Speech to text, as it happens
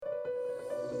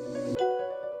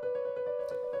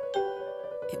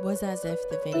It was as if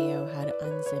the video had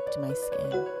unzipped my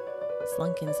skin,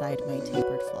 slunk inside my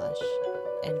tapered flesh,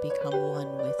 and become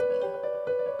one with me.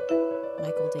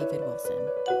 Michael David Wilson,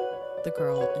 the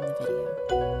girl in the video.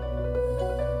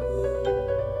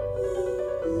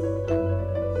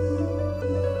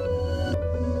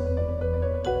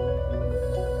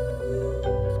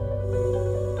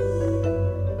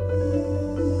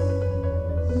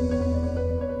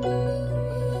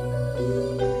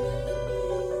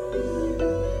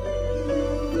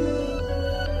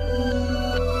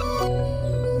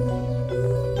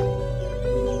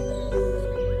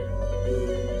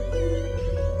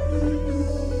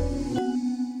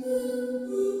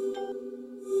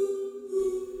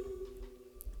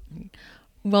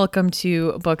 Welcome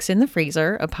to Books in the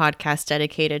Freezer, a podcast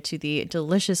dedicated to the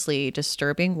deliciously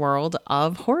disturbing world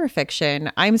of horror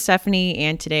fiction. I'm Stephanie,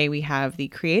 and today we have the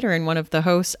creator and one of the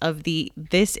hosts of the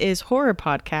This Is Horror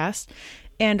podcast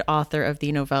and author of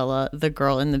the novella The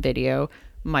Girl in the Video,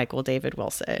 Michael David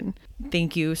Wilson.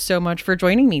 Thank you so much for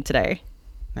joining me today.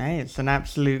 Hey, it's an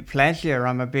absolute pleasure.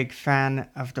 I'm a big fan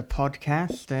of the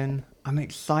podcast, and I'm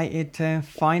excited to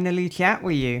finally chat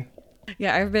with you.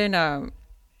 Yeah, I've been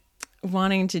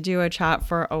wanting to do a chat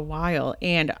for a while,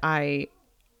 and I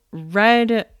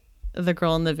read The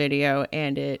Girl in the Video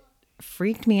and it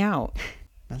freaked me out.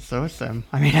 That's awesome.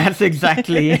 I mean, that's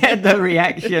exactly the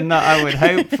reaction that I would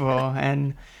hope for.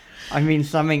 And I mean,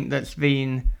 something that's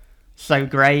been so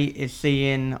great is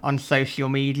seeing on social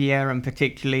media and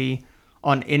particularly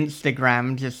on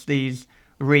Instagram just these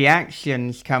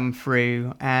reactions come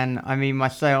through. And I mean,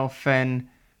 myself and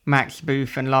Max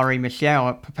Booth and Laurie Michelle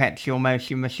at Perpetual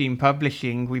Motion Machine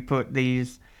Publishing, we put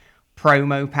these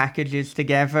promo packages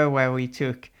together where we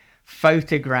took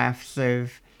photographs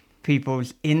of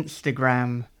people's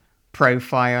Instagram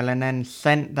profile and then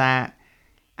sent that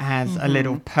as a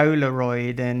little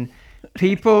Polaroid, and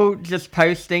people just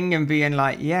posting and being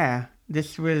like, yeah,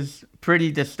 this was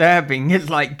pretty disturbing.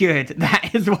 It's like, good, that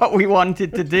is what we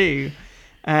wanted to do.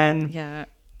 And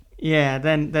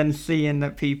then seeing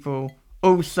that people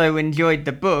also enjoyed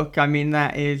the book, I mean,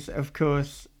 that is, of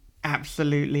course,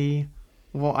 absolutely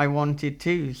what I wanted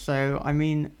too. So, I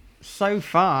mean, so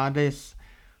far, this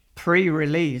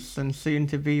pre-release and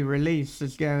soon-to-be release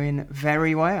is going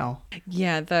very well.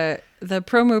 Yeah, the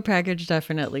promo package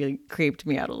definitely creeped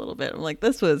me out a little bit. I'm like,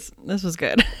 this was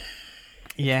good.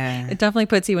 Yeah. It definitely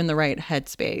puts you in the right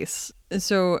headspace.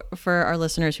 So, for our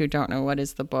listeners who don't know, what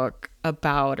is the book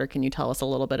about, or can you tell us a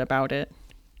little bit about it?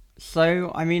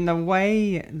 So, I mean, the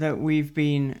way that we've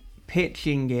been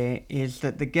pitching it is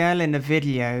that The Girl in the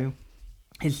Video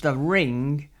is The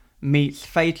Ring meets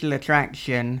Fatal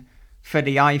Attraction for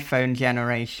the iPhone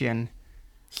generation.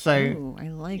 So, ooh, I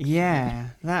like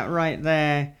that right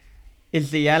there is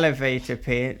the elevator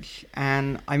pitch.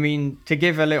 And, I mean, to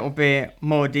give a little bit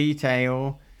more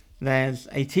detail, there's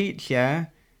a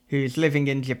teacher who's living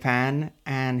in Japan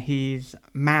and he's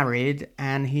married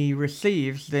and he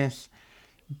receives this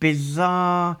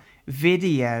bizarre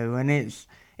video, and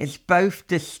it's both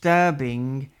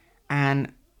disturbing and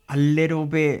a little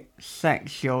bit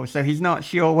sexual, so he's not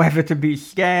sure whether to be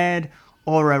scared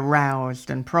or aroused,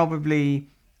 and probably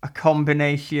a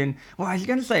combination, well, I was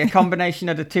going to say a combination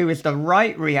of the two is the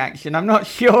right reaction. I'm not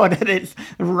sure that it's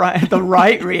the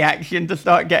right reaction to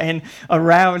start getting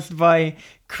aroused by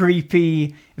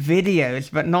creepy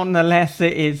videos, but nonetheless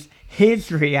it is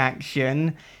his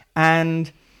reaction,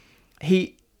 and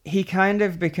he kind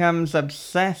of becomes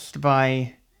obsessed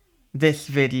by this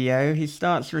video. He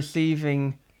starts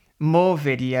receiving more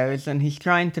videos, and he's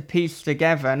trying to piece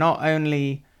together not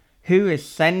only who is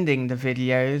sending the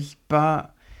videos,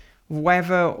 but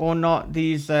whether or not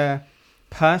these are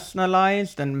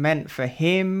personalized and meant for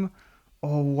him,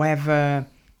 or whether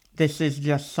this is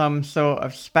just some sort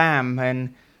of spam.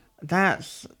 And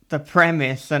that's the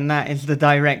premise, and that is the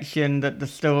direction that the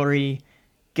story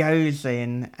goes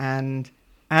in. And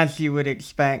as you would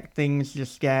expect, things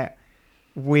just get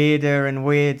weirder and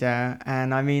weirder.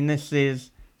 And I mean, this is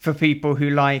for people who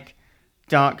like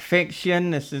dark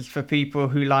fiction. This is for people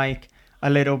who like a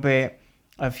little bit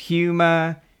of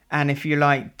humor. And if you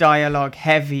like dialogue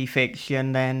heavy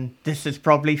fiction, then this is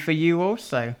probably for you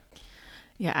also.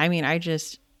 Yeah, I mean, I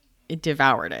just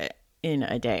devoured it in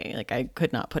a day. Like, I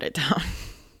could not put it down.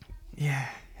 Yeah,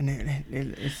 and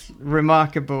it's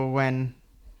remarkable when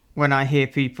I hear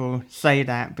people say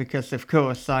that, because of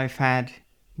course I've had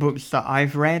books that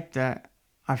I've read that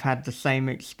I've had the same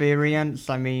experience.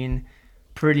 I mean,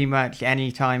 pretty much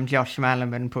any time Josh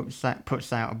Malerman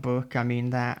puts out a book, I mean,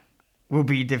 that will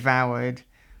be devoured.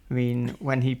 I mean,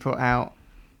 when he put out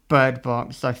Bird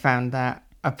Box, I found that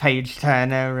a page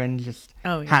turner and just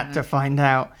had to find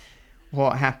out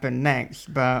what happened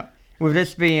next. But with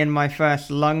this being my first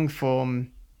long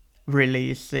form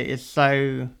release, it is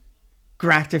so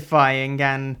gratifying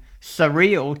and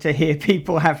surreal to hear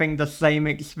people having the same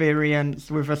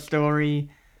experience with a story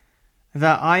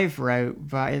that I've wrote.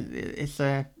 But it's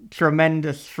a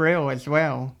tremendous thrill as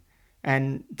well,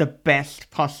 and the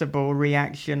best possible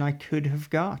reaction I could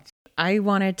have got. I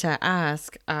wanted to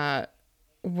ask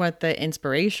what the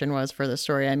inspiration was for the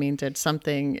story. I mean, did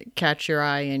something catch your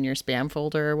eye in your spam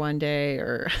folder one day,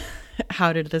 or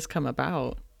how did this come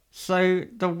about? So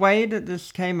the way that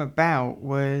this came about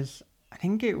was, I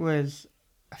think it was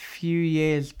a few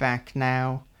years back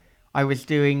now. I was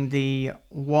doing the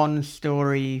 1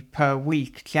 story per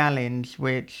week challenge,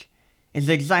 which is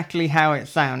exactly how it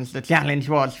sounds. The challenge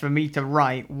was for me to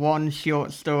write 1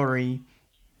 short story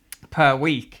per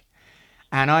week.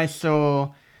 And I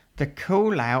saw the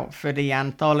call out for the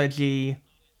anthology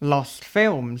Lost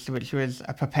Films, which was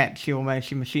a Perpetual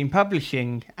Motion Machine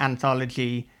Publishing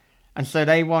anthology. And so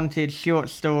they wanted short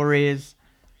stories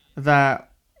that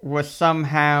were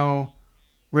somehow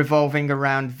revolving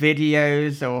around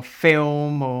videos or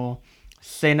film or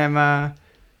cinema.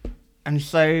 And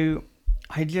so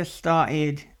I just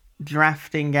started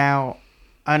drafting out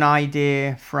an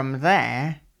idea from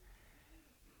there.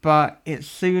 But it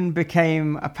soon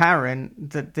became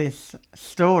apparent that this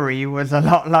story was a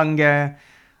lot longer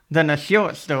than a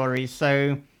short story.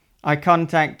 So I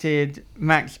contacted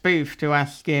Max Booth to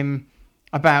ask him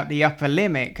about the upper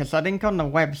limit, because I think on the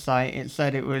website it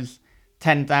said it was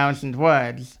 10,000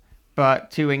 words, but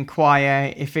to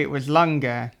inquire if it was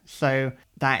longer. So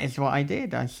that is what I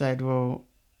did. I said, well,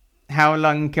 how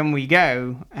long can we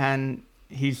go? And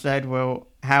he said, well,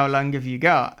 how long have you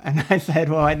got? And I said,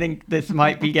 well, I think this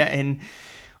might be getting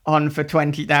on for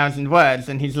 20,000 words.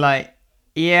 And he's like,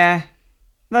 yeah,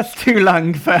 that's too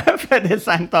long for this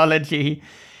anthology.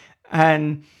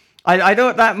 And I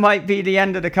thought that might be the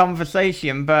end of the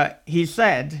conversation, but he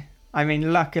said, I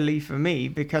mean, luckily for me,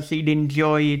 because he'd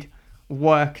enjoyed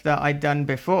work that I'd done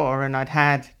before, and I'd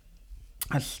had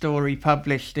a story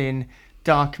published in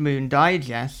Dark Moon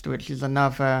Digest, which is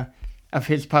another of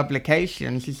his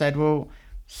publications. He said, well,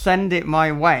 send it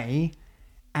my way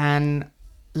and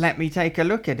let me take a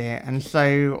look at it. And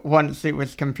so once it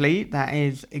was complete, that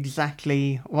is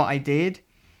exactly what I did.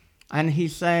 And he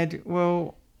said,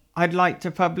 well, I'd like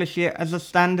to publish it as a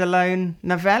standalone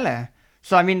novella.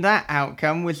 So, I mean, that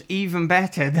outcome was even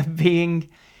better than being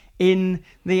in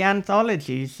the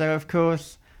anthology. So, of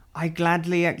course, I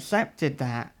gladly accepted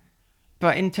that.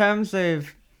 But in terms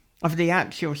of the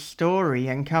actual story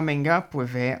and coming up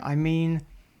with it, I mean,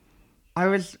 I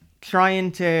was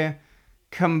trying to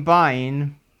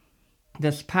combine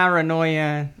this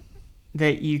paranoia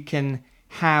that you can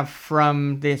have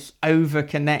from this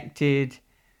over-connected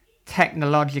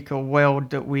technological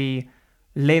world that we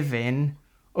live in,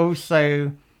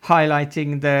 also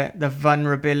highlighting the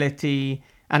vulnerability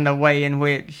and the way in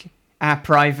which our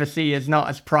privacy is not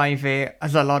as private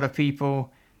as a lot of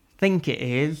people think it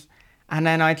is. And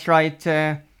then I tried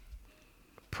to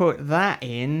put that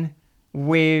in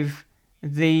with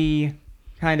the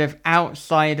kind of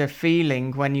outsider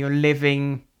feeling when you're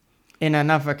living in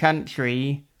another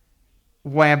country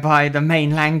whereby the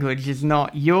main language is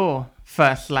not your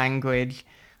first language.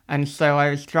 And so I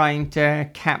was trying to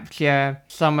capture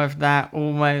some of that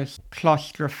almost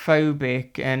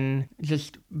claustrophobic and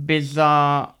just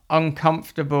bizarre,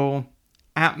 uncomfortable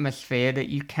atmosphere that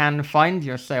you can find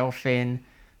yourself in.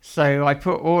 So I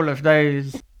put all of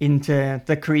those into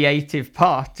the creative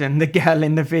part, and the girl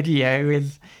in the video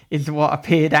is what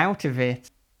appeared out of it.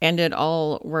 And it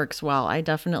all works well. I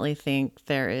definitely think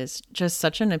there is just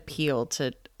such an appeal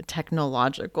to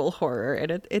technological horror.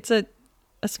 It's a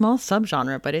small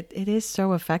subgenre, but it is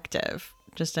so effective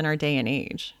just in our day and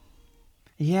age.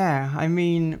 Yeah, I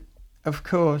mean, of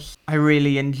course, I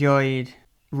really enjoyed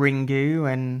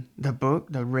Ringu and the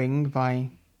book, The Ring by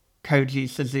Koji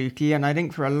Suzuki, and I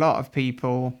think for a lot of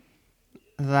people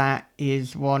that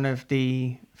is one of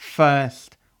the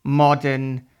first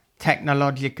modern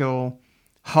technological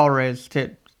horrors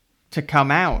to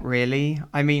come out, really.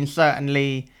 I mean,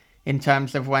 certainly in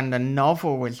terms of when the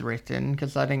novel was written,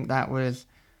 because I think that was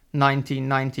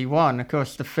 1991. Of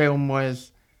course, the film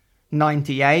was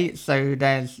 98, so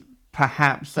there's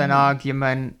perhaps an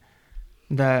argument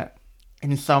that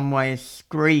in some ways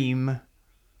Scream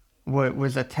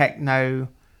was a techno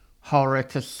horror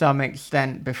to some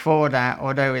extent before that,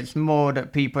 although it's more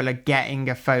that people are getting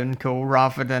a phone call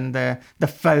rather than the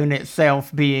phone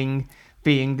itself being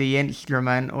the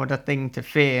instrument or the thing to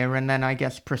fear. And then I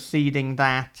guess preceding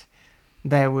that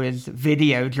there was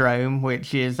Videodrome,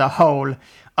 which is a whole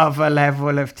other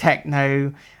level of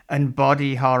techno and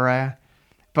body horror.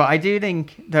 But I do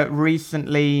think that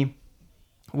recently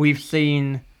we've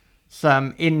seen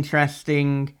some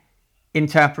interesting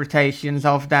interpretations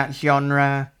of that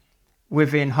genre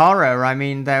within horror. I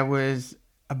mean, there was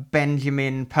a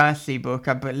Benjamin Percy book,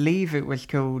 I believe it was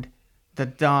called The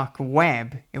Dark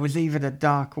Web. It was either The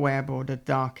Dark Web or The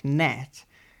Dark Net.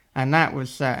 And that was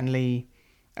certainly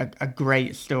a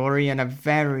great story and a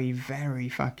very, very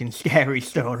fucking scary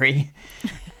story.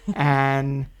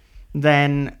 And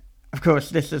then, of course,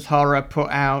 This Is Horror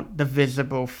put out The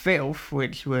Visible Filth,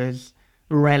 which was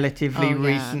relatively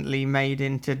recently made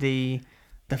into the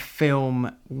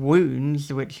film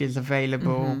Wounds, which is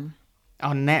available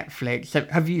on Netflix. So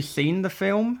have you seen the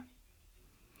film?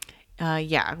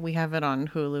 Yeah, we have it on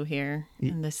Hulu here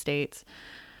in the States.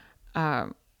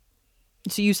 So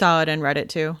you saw it and read it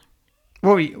too?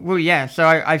 Well, yeah. So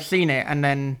I've seen it, and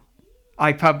then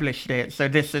I published it. So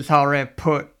This Is Horror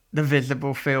put The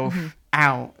Visible Filth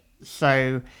out.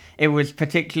 So it was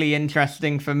particularly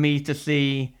interesting for me to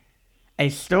see a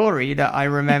story that I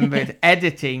remembered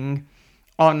editing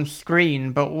on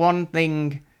screen. But one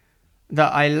thing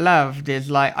that I loved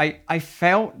is, like, I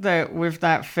felt that with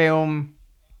that film,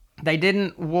 they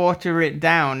didn't water it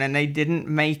down and they didn't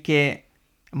make it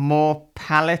more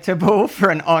palatable for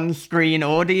an on-screen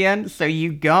audience. So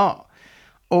you got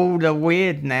all the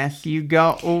weirdness, you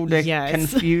got all the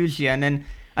confusion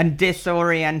and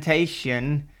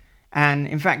disorientation. And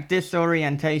in fact,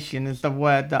 disorientation is the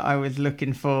word that I was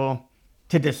looking for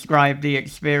to describe the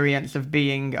experience of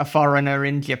being a foreigner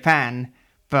in Japan.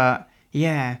 But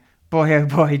yeah, boy oh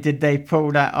boy, did they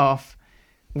pull that off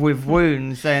with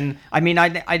Wounds. And I mean,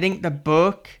 I think the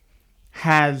book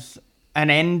has an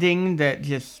ending that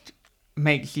just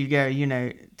makes you go, you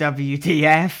know,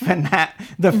 WTF, and that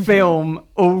the film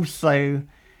also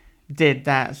did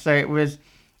that. So it was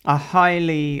a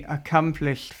highly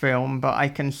accomplished film, but I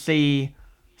can see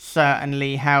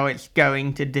certainly how it's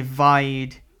going to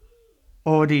divide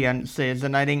audiences.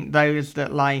 And I think those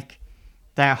that like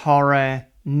their horror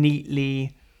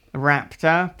neatly wrapped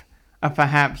up are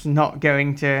perhaps not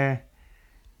going to,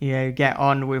 you know, get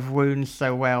on with Wounds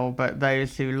so well. But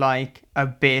those who like a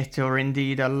bit or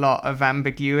indeed a lot of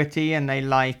ambiguity, and they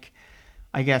like,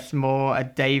 I guess, more a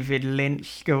David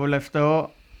Lynch school of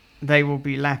thought, they will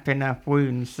be lapping up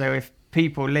Wounds. So if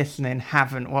people listening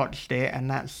haven't watched it and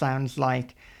that sounds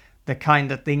like the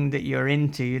kind of thing that you're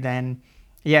into, then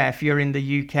yeah, if you're in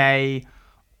the UK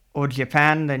or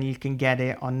Japan, then you can get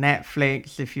it on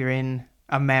Netflix. If you're in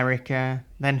America,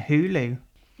 then Hulu.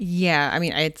 Yeah, I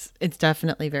mean, it's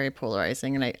definitely very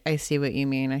polarizing, and I see what you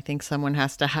mean. I think someone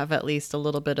has to have at least a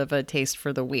little bit of a taste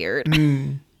for the weird.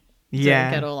 Yeah,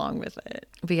 to get along with it.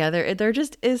 But yeah, there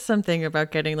just is something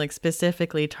about getting like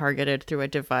specifically targeted through a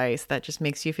device that just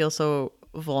makes you feel so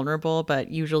vulnerable.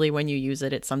 But usually when you use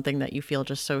it, it's something that you feel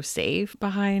just so safe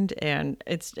behind, and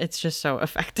it's just so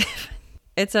effective.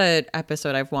 It's an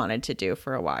episode I've wanted to do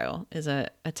for a while, is a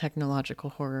technological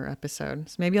horror episode.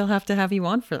 So maybe I'll have to have you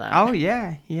on for that. Oh,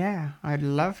 yeah. I'd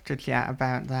love to chat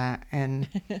about that. And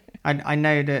I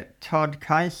know that Todd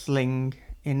Keisling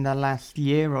in the last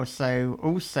year or so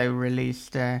also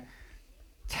released a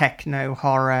techno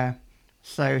horror.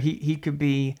 So he could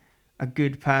be a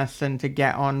good person to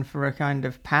get on for a kind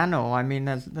of panel. I mean,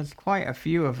 there's quite a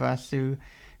few of us who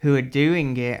are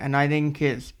doing it. And I think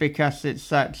it's because it's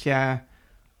such a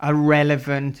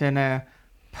relevant and a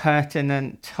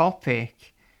pertinent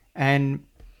topic. And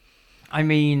I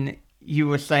mean, you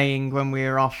were saying when we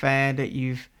were off air that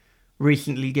you've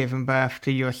recently given birth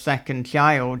to your second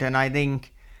child, and I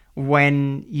think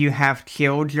when you have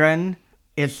children,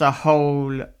 it's a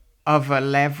whole other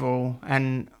level.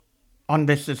 And on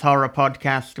This Is Horror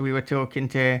podcast, we were talking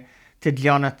to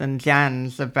Jonathan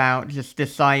Jans about just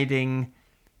deciding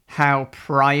how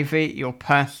private your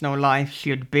personal life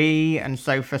should be. And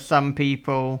so for some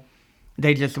people,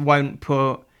 they just won't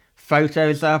put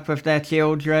photos up of their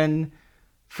children.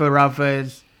 For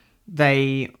others,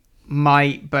 they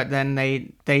might, but then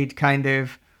they'd kind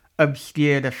of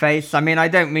obscure the face. I mean, I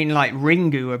don't mean like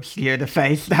Ringu obscure the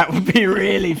face. That would be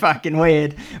really fucking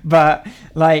weird. But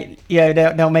like, you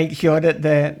know, they'll make sure that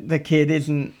the kid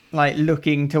isn't like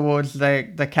looking towards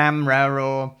the camera.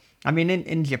 Or I mean,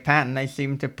 in Japan, they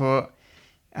seem to put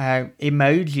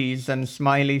emojis and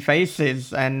smiley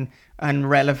faces and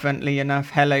relevantly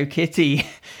enough, Hello Kitty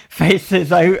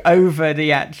faces over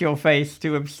the actual face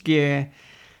to obscure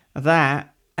that.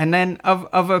 And then of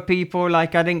other people,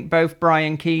 like I think both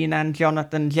Brian Keane and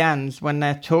Jonathan Jans, when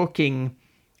they're talking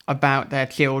about their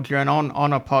children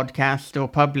on a podcast or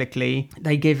publicly,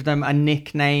 they give them a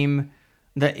nickname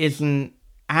that isn't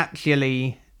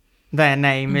actually their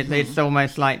name. It's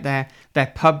almost like their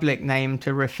public name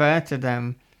to refer to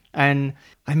them. And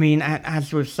I mean,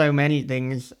 as with so many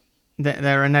things,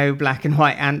 there are no black and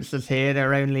white answers here.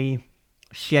 There are only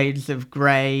shades of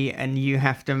grey, and you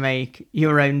have to make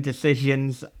your own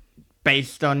decisions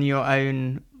based on your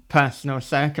own personal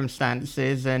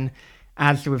circumstances. And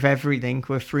as with everything,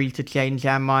 we're free to change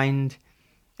our mind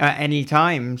at any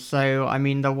time. So, I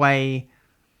mean, the way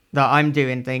that I'm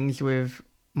doing things with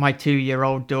my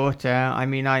 2-year-old daughter, I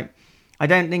mean, I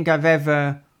don't think I've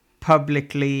ever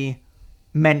publicly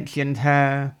mentioned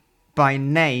her by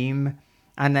name,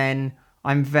 and then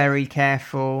I'm very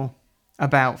careful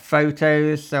about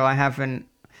photos, so I haven't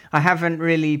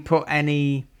really put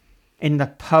any in the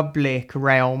public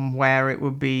realm where it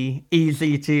would be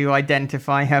easy to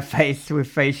identify her face with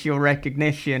facial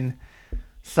recognition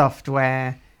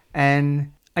software.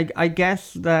 And I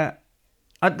guess that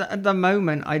at the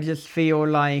moment, I just feel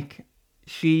like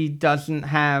she doesn't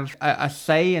have a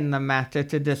say in the matter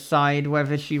to decide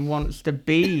whether she wants to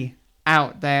be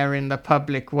out there in the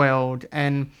public world.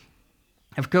 And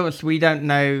of course, we don't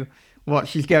know what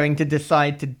she's going to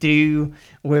decide to do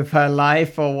with her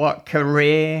life or what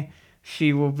career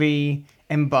she will be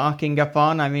embarking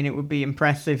upon. I mean, it would be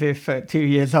impressive if at 2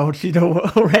 years old she'd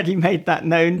already made that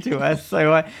known to us.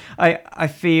 So I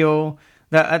feel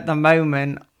that at the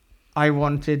moment I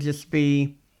want to just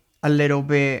be a little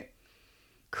bit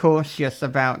cautious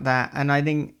about that. And I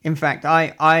think, in fact,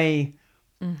 I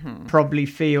probably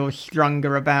feel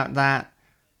stronger about that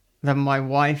than my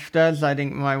wife does. I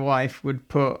think my wife would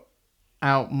put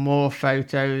out more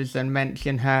photos and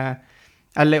mention her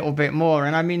a little bit more.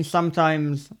 And I mean,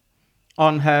 sometimes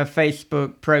on her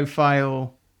Facebook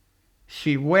profile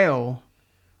she will,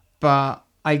 but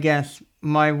I guess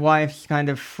my wife's kind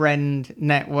of friend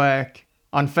network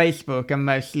on Facebook are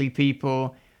mostly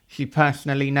people she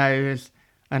personally knows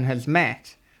and has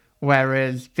met,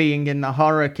 whereas being in the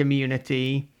horror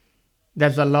community,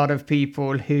 there's a lot of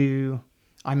people who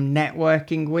I'm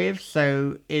networking with,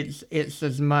 so it's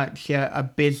as much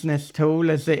a business tool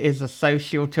as it is a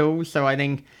social tool. So I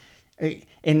think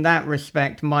in that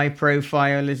respect, my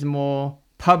profile is more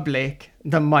public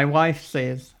than my wife's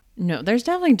is. No, there's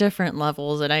definitely different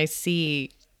levels, and I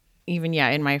see even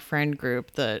in my friend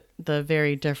group the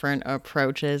very different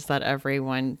approaches that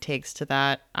everyone takes to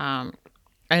that. I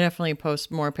definitely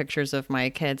post more pictures of my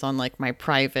kids on like my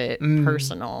private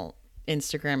personal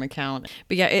Instagram account.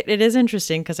 But it is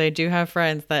interesting because I do have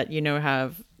friends that,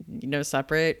 have,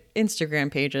 separate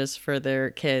Instagram pages for their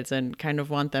kids and kind of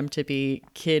want them to be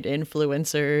kid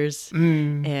influencers.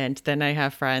 And then I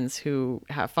have friends who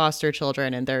have foster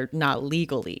children and they're not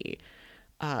legally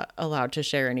allowed to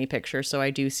share any pictures. So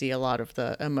I do see a lot of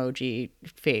the emoji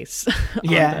face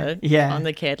on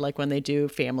the kid, like when they do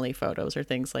family photos or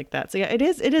things like that. So it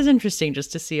is interesting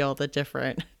just to see all the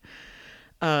different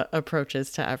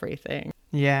approaches to everything.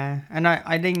 Yeah, and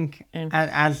I think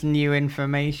as new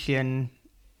information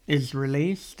is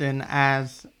released and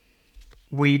as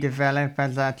we develop,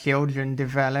 as our children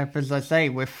develop, as I say,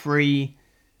 we're free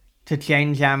to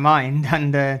change our mind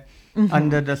under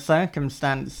the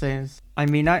circumstances. I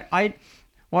mean, I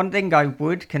one thing I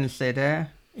would consider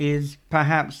is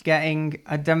perhaps getting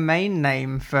a domain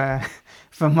name for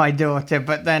my daughter,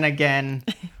 but then again,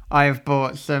 I've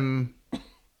bought some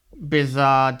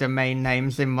bizarre domain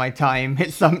names in my time.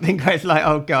 It's something where it's like,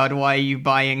 oh god, why are you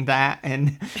buying that?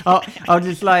 And I'll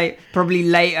just like probably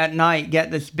late at night get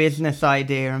this business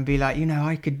idea and be like,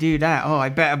 I could do that. Oh, I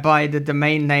better buy the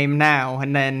domain name now.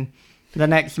 And then the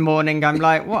next morning I'm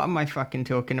like, what am I fucking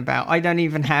talking about? I don't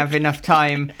even have enough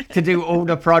time to do all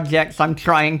the projects I'm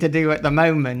trying to do at the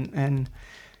moment. And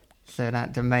so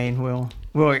that domain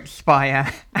will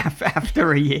expire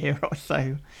after a year or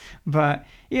so. But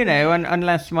and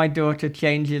unless my daughter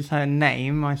changes her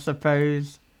name, I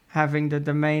suppose having the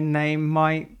domain name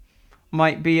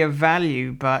might be of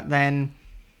value. But then,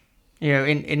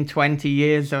 in 20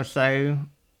 years or so,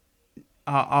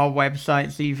 our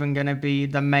website's even going to be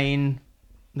the main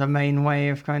way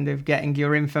of kind of getting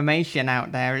your information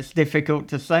out there. It's difficult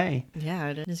to say. Yeah,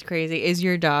 it is crazy. Is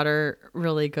your daughter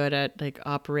really good at like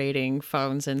operating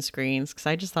phones and screens? Because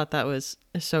I just thought that was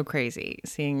so crazy,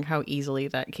 seeing how easily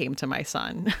that came to my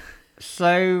son.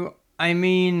 So, I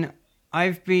mean,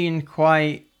 I've been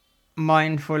quite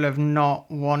mindful of not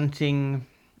wanting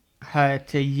her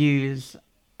to use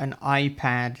an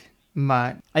iPad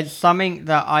much. It's something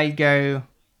that I go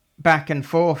back and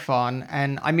forth on.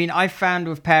 And I mean, I found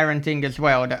with parenting as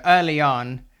well that early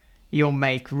on, you'll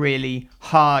make really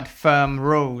hard, firm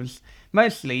rules.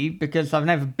 Mostly because I've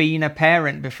never been a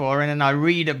parent before, and then I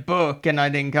read a book and I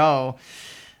think, oh,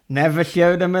 never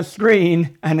show them a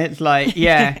screen. And it's like,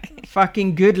 yeah,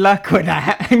 fucking good luck with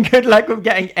that. And good luck with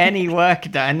getting any work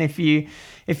done if you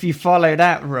follow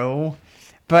that rule.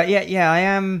 But yeah,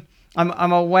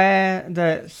 I'm aware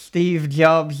that Steve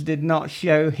Jobs did not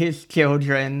show his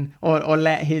children or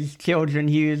let his children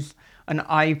use an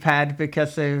iPad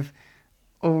because of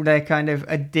all their kind of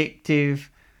addictive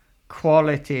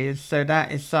qualities. So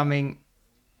that is something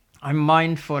I'm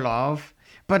mindful of.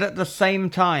 But at the same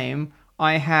time,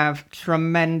 I have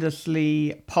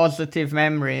tremendously positive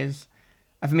memories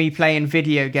of me playing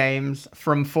video games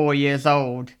from 4 years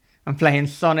old. I'm playing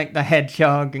Sonic the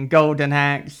Hedgehog and Golden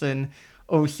Axe and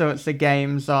all sorts of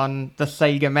games on the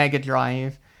Sega Mega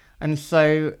Drive. And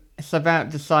so it's about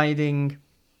deciding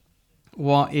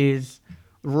what is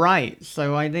right.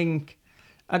 So I think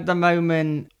at the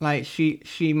moment, like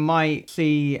she might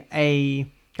see a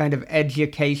kind of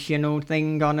educational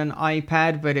thing on an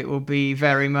iPad, but it will be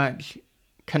very much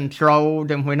controlled,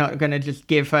 and we're not going to just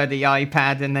give her the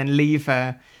iPad and then leave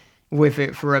her with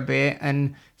it for a bit.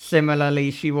 And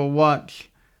similarly, she will watch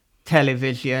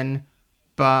television,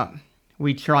 but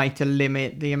we try to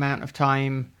limit the amount of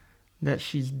time that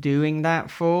she's doing that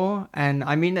for. And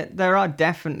I mean, there are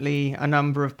definitely a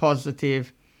number of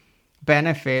positive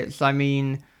benefits. I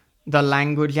mean, the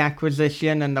language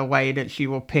acquisition and the way that she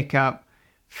will pick up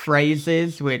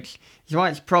phrases, which is why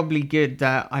it's probably good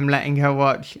that I'm letting her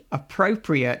watch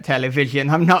appropriate television.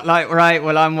 I'm not like, right,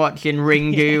 well, I'm watching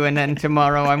Ringu and then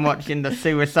tomorrow I'm watching the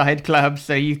Suicide Club,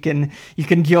 so you can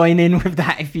join in with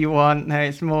that if you want. No,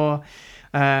 it's more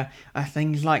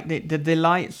things like the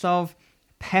delights of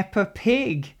Peppa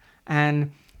Pig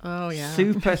and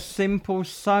super simple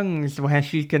songs where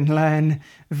she can learn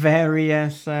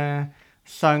various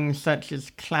songs such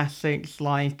as classics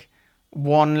like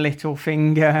One Little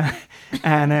Finger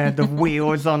and The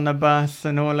Wheels on the Bus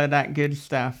and all of that good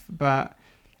stuff. But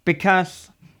because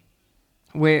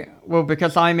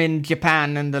I'm in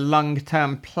Japan and the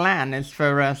long-term plan is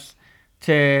for us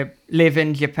to live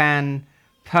in Japan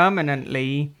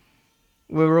permanently,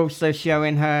 we're also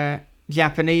showing her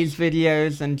Japanese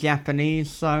videos and Japanese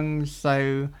songs.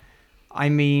 So, I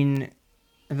mean,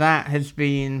 that has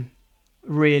been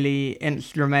really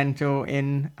instrumental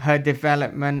in her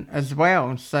development as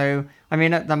well. So, I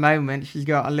mean, at the moment, she's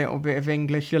got a little bit of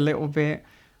English, a little bit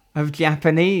of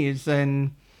Japanese.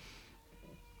 And,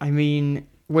 I mean,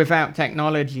 without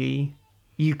technology,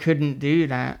 you couldn't do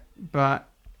that. But,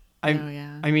 I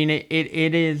mean, it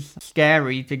is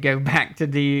scary to go back to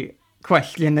the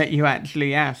question that you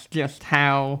actually asked, just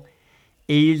how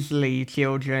easily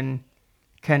children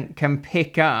can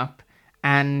pick up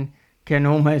and can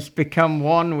almost become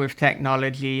one with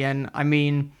technology. And I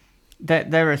mean, that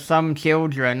there are some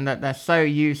children that they're so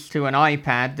used to an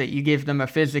iPad that you give them a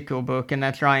physical book and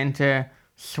they're trying to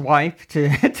swipe to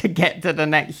get to the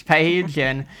next page.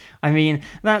 And I mean,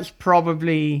 that's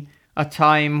probably a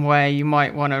time where you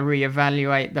might want to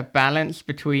reevaluate the balance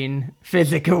between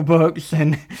physical books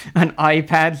and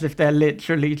iPads if they're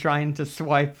literally trying to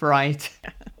swipe right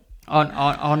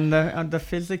on the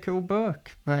physical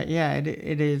book. But yeah,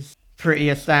 it is pretty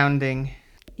astounding.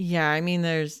 Yeah, I mean,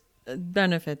 there's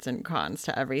benefits and cons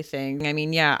to everything. I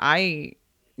mean, yeah, I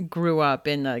grew up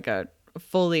in like a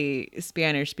fully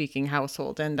Spanish speaking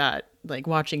household, and that like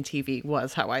watching TV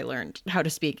was how I learned how to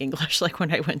speak English, like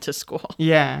when I went to school.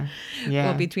 Yeah.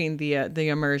 Well, between the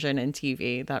immersion and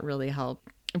TV, that really helped.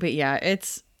 But yeah,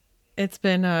 it's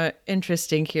been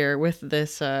interesting here with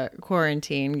this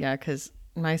quarantine. Yeah, because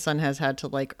my son has had to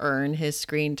like earn his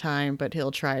screen time, but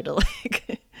he'll try to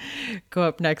like go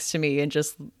up next to me and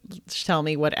just tell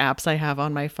me what apps I have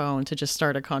on my phone to just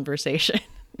start a conversation.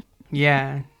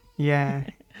 Yeah.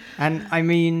 And I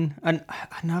mean,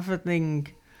 another thing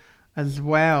as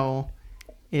well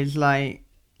is like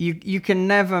you can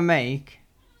never make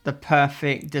the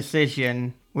perfect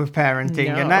decision with parenting.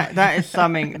 No. And that is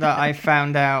something that I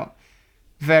found out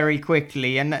very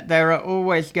quickly, and that there are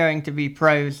always going to be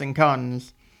pros and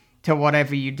cons to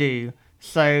whatever you do.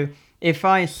 So if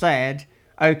I said,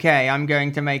 okay, I'm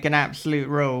going to make an absolute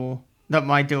rule that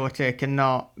my daughter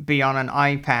cannot be on an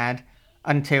iPad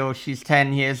until she's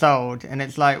 10 years old, and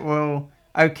it's like, well,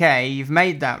 okay, you've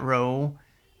made that rule,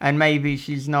 and maybe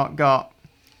she's not got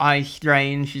eye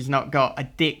strain, she's not got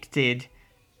addicted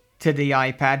to the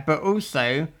iPad, but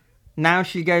also now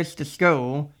she goes to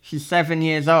school, she's 7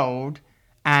 years old,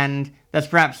 and there's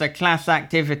perhaps a class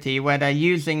activity where they're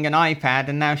using an iPad,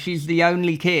 and now she's the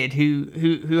only kid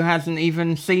who hasn't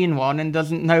even seen one and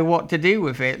doesn't know what to do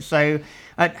with it. So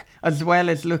as well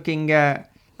as looking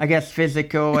at, I guess,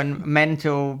 physical and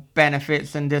mental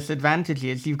benefits and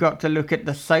disadvantages, you've got to look at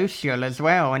the social as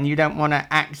well. And you don't want to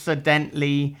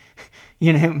accidentally,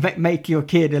 make your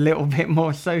kid a little bit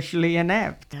more socially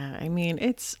inept. Yeah, I mean,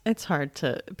 it's hard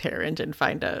to parent and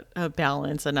find a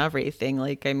balance and everything.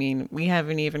 Like, I mean, we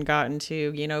haven't even gotten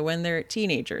to, when they're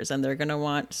teenagers and they're going to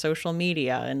want social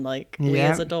media, and like we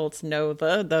as adults know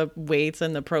the weights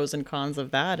and the pros and cons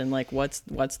of that, and like what's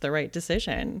the right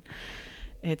decision.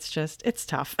 It's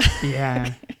tough.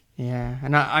 Yeah.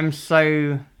 And I'm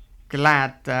so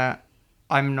glad that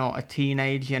I'm not a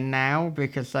teenager now,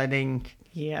 because I think...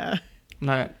 Yeah.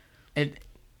 No,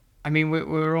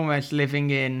 we're almost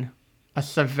living in a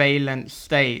surveillance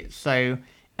state. So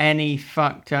any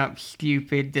fucked up,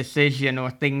 stupid decision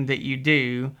or thing that you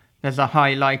do, there's a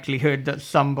high likelihood that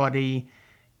somebody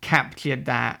captured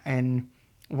that. And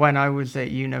when I was at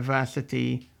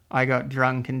university, I got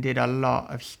drunk and did a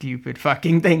lot of stupid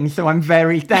fucking things. So I'm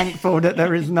very thankful that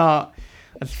there is not,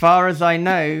 as far as I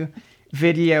know,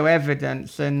 video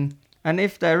evidence. And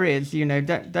if there is,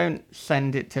 don't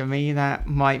send it to me. That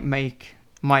might make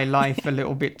my life a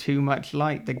little bit too much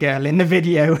like the girl in the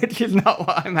video, which is not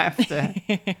what I'm after.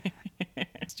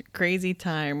 It's a crazy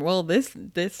time. Well, this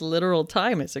literal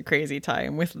time is a crazy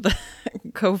time with the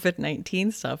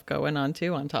COVID-19 stuff going on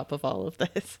too, on top of all of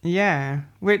this. Yeah,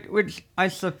 which I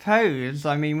suppose,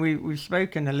 we've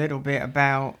spoken a little bit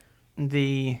about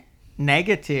the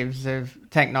negatives of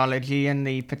technology and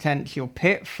the potential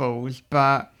pitfalls,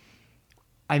 but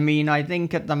I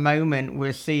think at the moment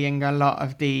we're seeing a lot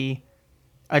of the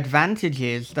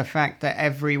advantages, the fact that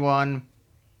everyone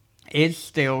is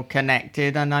still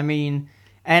connected. And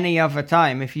any other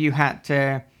time, if you had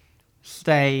to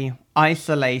stay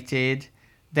isolated,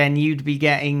 then you'd be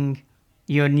getting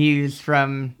your news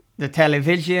from the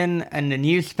television and the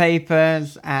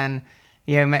newspapers, and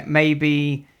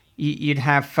maybe you'd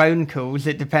have phone calls.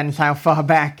 It depends how far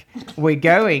back we're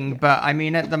going. But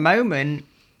at the moment,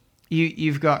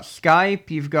 you've got Skype,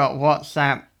 you've got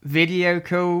WhatsApp video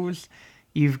calls,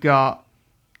 you've got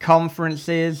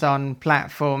conferences on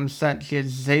platforms such as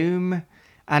Zoom,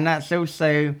 and that's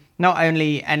also not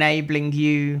only enabling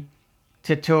you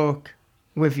to talk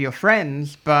with your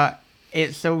friends, but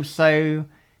it's also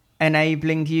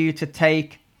enabling you to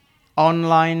take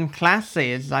online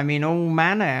classes. All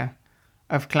manner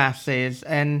of classes.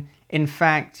 And in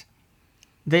fact,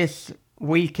 this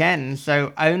weekend,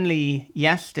 so only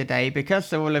yesterday,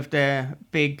 because all of the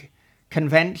big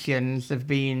conventions have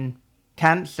been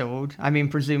cancelled,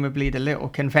 presumably the little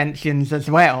conventions as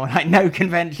well. No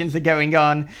conventions are going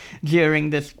on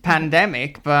during this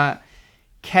pandemic, but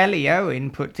Kelly Owen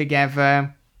put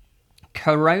together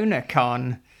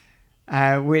CoronaCon,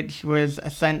 which was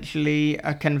essentially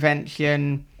a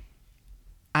convention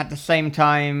at the same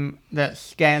time that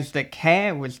Scares That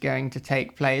Care was going to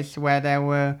take place, where there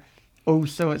were all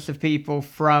sorts of people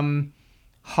from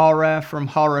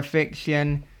horror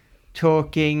fiction,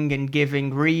 talking and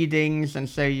giving readings. And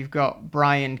so you've got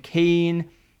Brian Keane,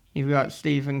 you've got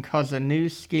Stephen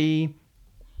Kozanowski,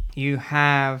 you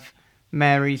have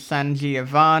Mary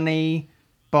Sangiovanni,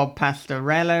 Bob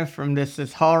Pastorella from This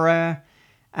Is Horror,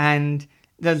 and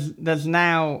there's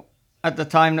now, at the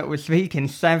time that we're speaking,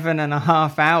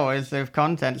 7.5 hours of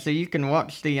content, so you can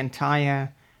watch the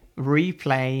entire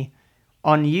replay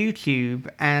on YouTube.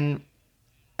 And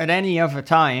at any other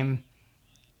time,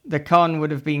 the con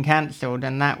would have been cancelled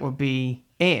and that would be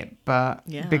it. But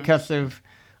because of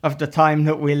the time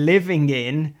that we're living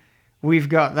in, we've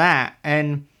got that.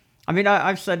 And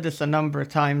I've said this a number of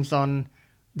times on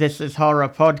This Is Horror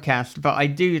podcast, but I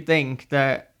do think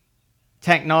that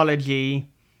technology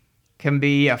can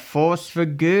be a force for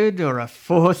good or a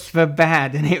force for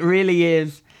bad, and it really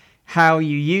is how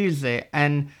you use it.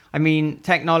 And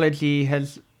technology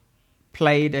has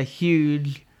played a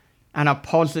huge and a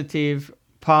positive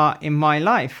part in my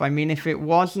life. If it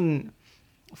wasn't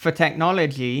for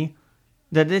technology,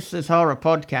 the This Is Horror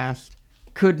podcast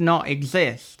could not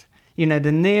exist. The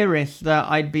nearest that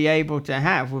I'd be able to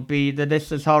have would be the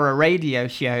This Is Horror radio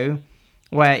show,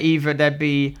 where either there'd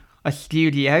be a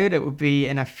studio that would be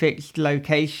in a fixed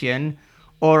location,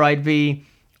 or I'd be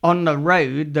on the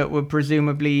road that would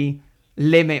presumably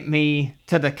limit me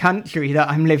to the country that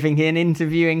I'm living in,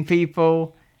 interviewing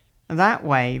people that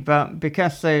way. But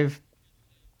because of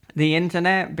the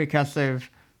internet, because of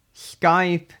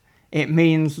Skype, it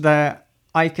means that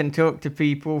I can talk to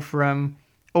people from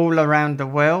all around the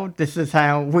world. This is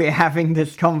how we're having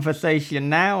this conversation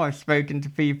now. I've spoken to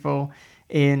people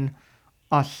in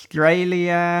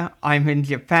Australia, I'm in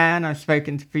Japan, I've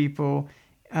spoken to people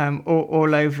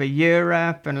all over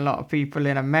Europe, and a lot of people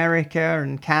in America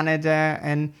and Canada,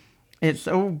 and it's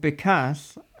all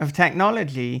because of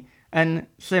technology. And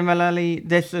similarly,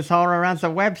 This Is Horror as a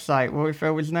website. Well, if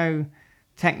there was no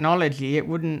technology, it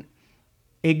wouldn't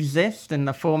exist in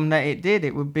the form that it did.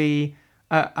 It would be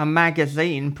a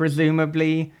magazine,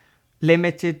 presumably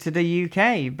limited to the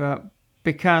UK. But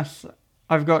because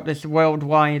I've got this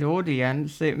worldwide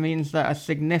audience, it means that a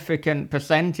significant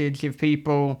percentage of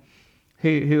people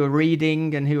who are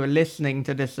reading and who are listening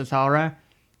to This Is Horror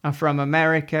are from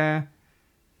America,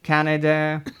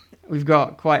 Canada. We've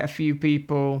got quite a few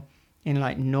people in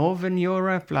like Northern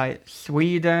Europe, like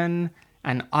Sweden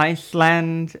and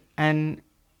Iceland, and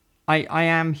I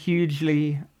am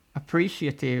hugely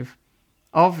appreciative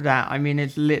of that. I mean,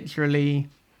 it's literally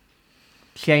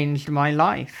changed my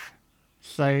life.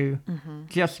 So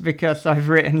just because I've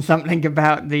written something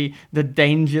about the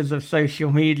dangers of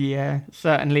social media,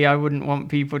 certainly I wouldn't want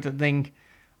people to think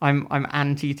I'm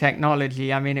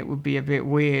anti-technology. I mean, it would be a bit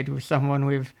weird with someone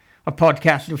with a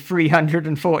podcast of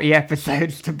 340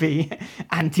 episodes to be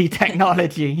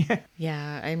anti-technology.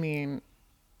 Yeah, I mean,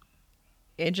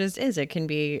 it just is. It can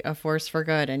be a force for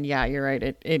good. And yeah, you're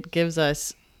right. It gives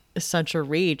us such a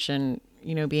reach, and,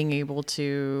 you know, being able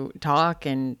to talk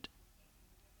and,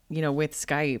 you know, with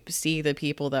Skype, see the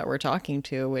people that we're talking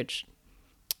to, which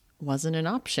wasn't an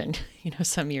option, you know,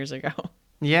 some years ago.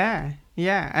 Yeah.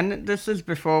 And this is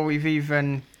before we've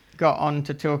even got on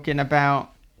to talking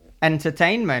about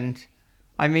entertainment.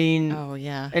 I mean, oh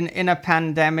yeah, in a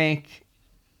pandemic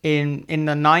in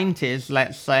the 90s,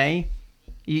 let's say,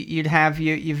 you'd have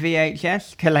your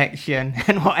VHS collection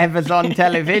and whatever's on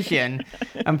television,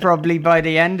 and probably by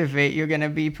the end of it you're going to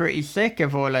be pretty sick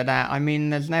of all of that. I mean,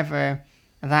 there's never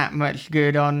that much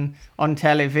good on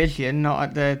television, not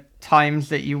at the times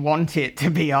that you want it to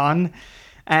be on.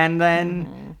 And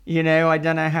then you know, I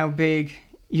don't know how big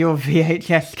your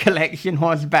VHS collection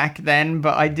was back then,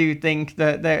 but I do think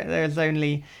that there's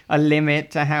only a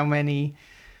limit to how many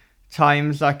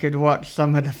times I could watch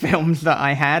some of the films that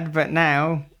I had. But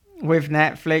now, with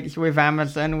Netflix, with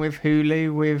Amazon, with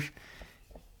Hulu, with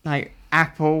like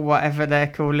Apple, whatever they're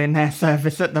calling their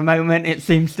service at the moment, it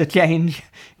seems to change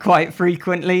quite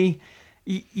frequently.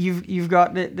 You've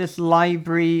got this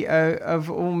library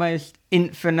of almost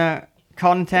infinite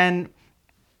content.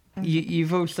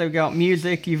 You've also got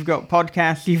music, you've got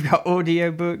podcasts, you've got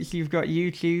audiobooks, you've got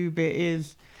YouTube. It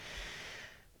is,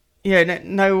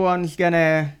 no one's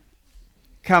gonna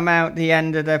come out the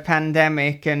end of the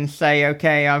pandemic and say,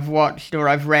 okay, I've watched or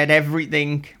I've read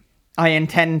everything I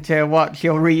intend to watch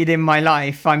or read in my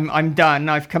life. I'm done.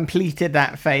 I've completed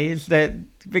that phase.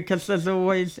 Because there's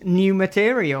always new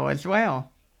material as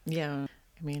well. Yeah,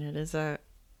 I mean, it is a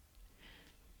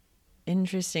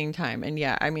interesting time. And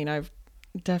yeah, I mean, I've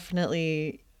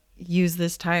definitely used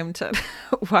this time to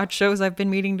watch shows I've been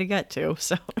meaning to get to.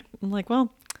 So I'm like,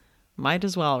 well, might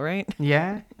as well, right?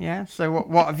 Yeah. So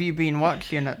what have you been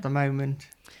watching at the moment?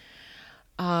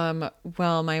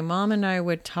 Well, my mom and I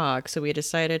would talk, so we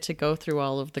decided to go through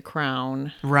all of The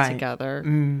Crown together.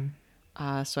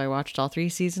 So I watched all 3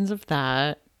 seasons of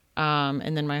that.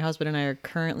 And then my husband and I are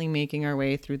currently making our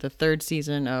way through the 3rd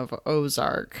season of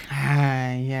Ozark.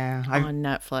 On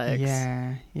Netflix.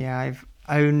 Yeah. I've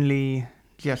only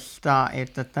just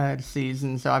started the 3rd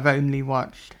season, so I've only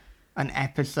watched an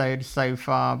episode so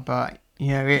far, but you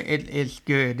know, it's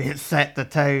good. It set the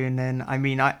tone, and I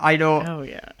mean, I don't. Oh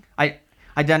yeah.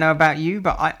 I don't know about you,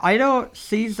 but I thought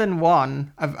season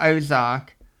 1 of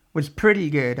Ozark was pretty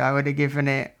good. I would have given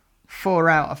it 4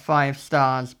 out of 5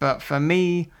 stars, but for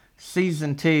me,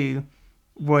 season 2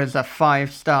 was a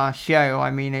 5-star show. I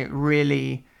mean, it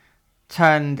really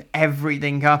turned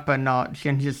everything up a notch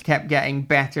and just kept getting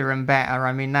better and better.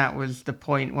 I mean, that was the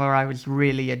point where I was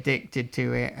really addicted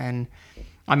to it, and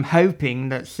I'm hoping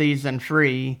that season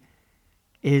 3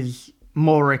 is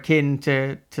more akin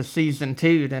to season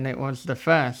 2 than it was the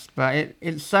first, but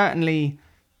it certainly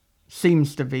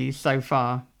seems to be so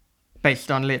far, based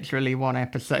on literally 1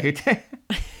 episode.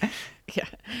 Yeah,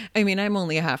 I mean, I'm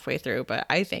only halfway through, but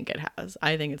I think it has.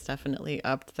 I think it's definitely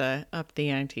upped the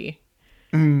ante.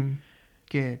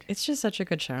 Good. It's just such a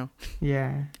good show.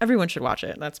 Yeah. Everyone should watch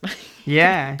it. That's my...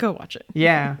 Yeah. Go watch it.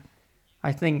 Yeah,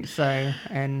 I think so.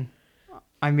 And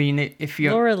I mean, if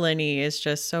you're... Laura Linney is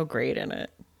just so great in it.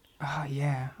 Oh,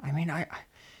 yeah. I mean, I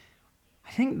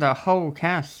think the whole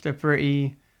cast are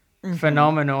pretty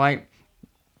phenomenal.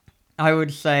 I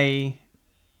would say,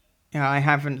 I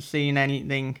haven't seen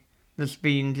anything that's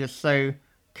been just so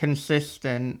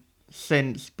consistent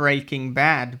since Breaking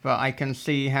Bad, but I can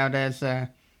see how there's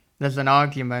an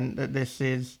argument that this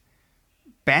is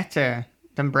better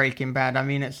Breaking Bad. I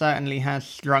mean, it certainly has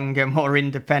stronger, more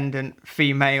independent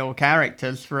female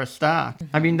characters for a start.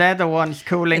 I mean, they're the ones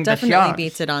calling It the shots. definitely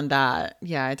beats it on that.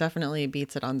 Yeah, it definitely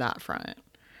beats it on that front.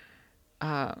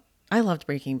 I loved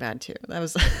Breaking Bad too. That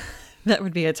was that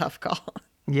would be a tough call.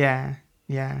 Yeah.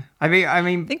 I mean, I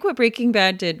think what Breaking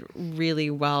Bad did really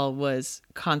well was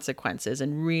consequences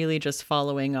and really just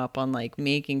following up on like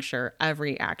making sure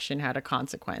every action had a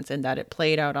consequence and that it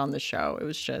played out on the show. It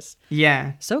was just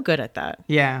so good at that.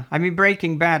 Yeah. I mean,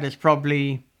 Breaking Bad is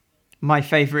probably my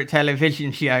favorite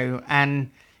television show.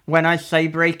 And when I say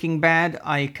Breaking Bad,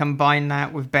 I combine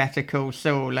that with Better Call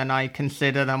Saul and I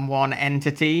consider them one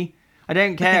entity. I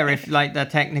don't care if like they're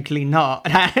technically not.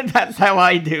 That's how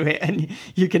I do it, and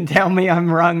you can tell me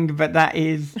I'm wrong, but that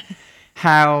is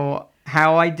how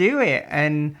I do it.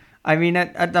 And I mean,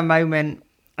 at the moment,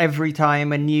 every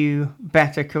time a new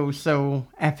Better Call Saul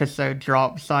episode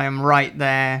drops, I am right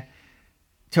there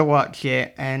to watch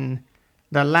it. And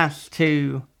the last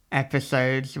 2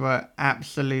 episodes were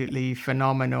absolutely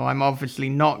phenomenal. I'm obviously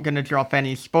not going to drop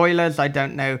any spoilers. I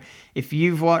don't know if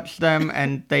you've watched them,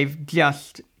 and they've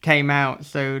just came out,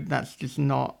 so that's just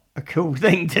not a cool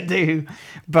thing to do.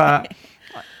 But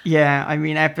yeah, I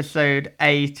mean, episode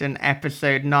 8 and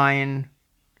episode 9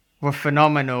 were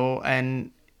phenomenal,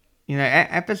 and you know,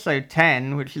 episode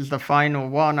 10, which is the final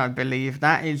one, I believe,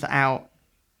 that is out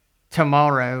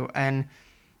tomorrow. And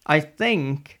I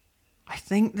think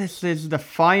this is the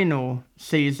final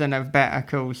season of Better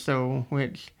Call Saul,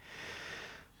 which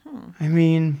I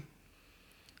mean,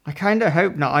 I kind of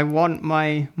hope not. I want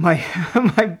my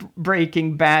my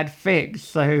Breaking Bad fix.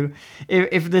 So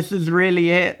if this is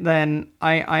really it, then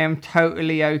I am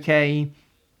totally okay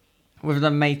with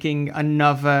them making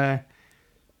another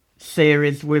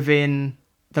series within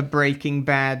the Breaking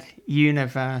Bad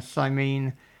universe. I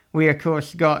mean, we of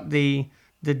course got the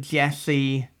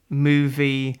Jesse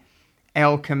movie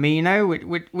El Camino,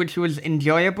 which was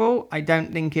enjoyable. I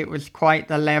don't think it was quite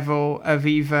the level of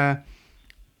either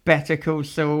Better Call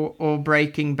Saul or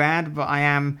Breaking Bad, but I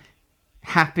am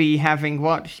happy having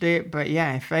watched it. But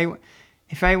yeah,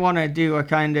 if they want to do a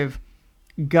kind of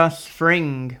Gus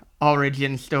Fring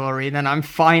origin story, then I'm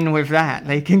fine with that.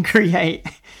 They can create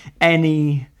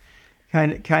any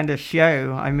kind of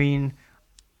show. I mean,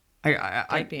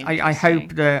 I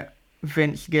hope that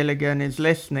Vince Gilligan is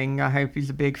listening. I hope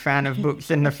he's a big fan of Books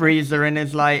in the Freezer and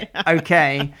is like,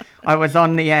 okay, I was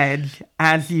on the edge.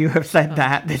 As you have said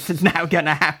that, this is now going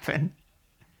to happen.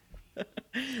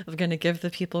 I'm going to give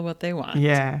the people what they want.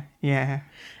 Yeah.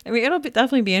 I mean, it'll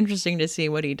definitely be interesting to see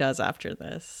what he does after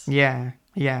this. Yeah.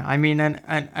 I mean, and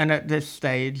at this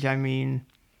stage, I mean,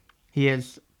 he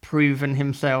has proven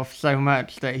himself so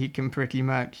much that he can pretty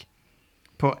much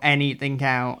put anything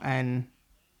out and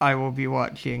I will be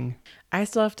watching. I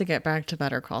still have to get back to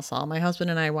Better Call Saul. My husband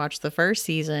and I watched the first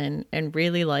season and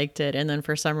really liked it, and then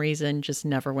for some reason just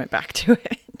never went back to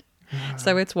it.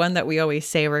 So it's one that we always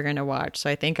say we're going to watch. So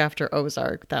I think after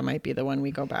Ozark, that might be the one we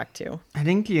go back to. I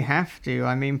think you have to.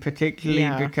 I mean,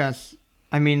 particularly because,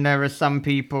 I mean, there are some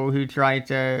people who try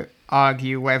to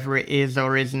argue whether it is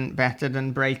or isn't better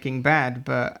than Breaking Bad.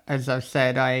 But as I've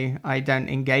said, I don't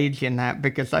engage in that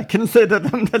because I consider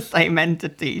them the same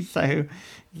entity. So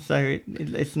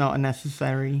it's not a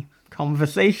necessary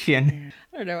conversation.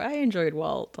 I don't know. I enjoyed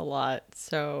Walt a lot.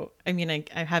 So, I mean, I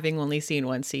having only seen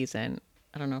one season,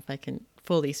 I don't know if I can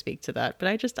fully speak to that, but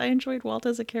I enjoyed Walt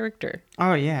as a character.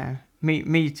 Oh, yeah.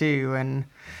 Me too. And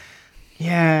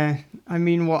yeah, I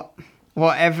mean,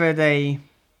 whatever they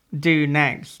do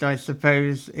next, I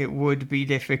suppose it would be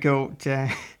difficult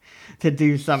to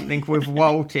do something with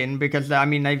Walt in, because, I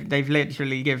mean, they've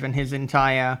literally given his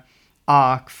entire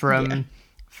arc from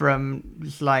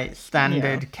just like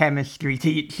standard chemistry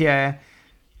teacher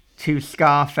to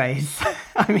Scarface.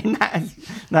 I mean, that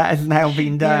has now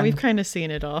been done. Yeah, we've kind of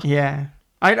seen it all. Yeah.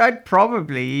 I'd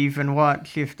probably even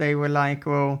watch if they were like,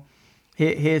 well,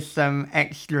 here's some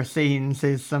extra scenes,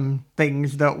 here's some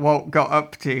things that Walt got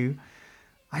up to.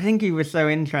 I think he was so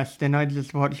interesting. I'd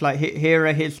just watch, like, here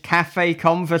are his cafe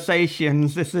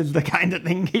conversations. This is the kind of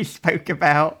thing he spoke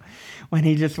about when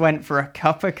he just went for a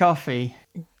cup of coffee.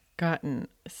 Gotten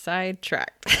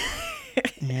sidetracked.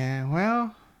 Yeah,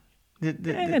 well,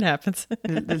 it happens.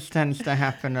 This tends to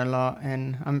happen a lot,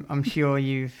 and I'm sure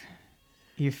you've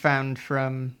found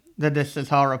from the This Is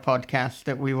Horror podcast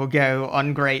that we will go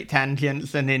on great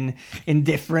tangents and in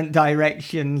different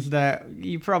directions that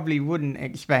you probably wouldn't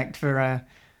expect for a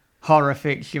horror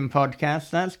fiction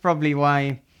podcast. That's probably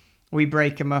why we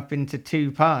break them up into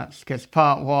two parts, because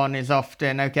part one is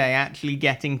often, okay, actually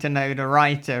getting to know the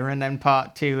writer, and then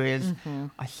part two is,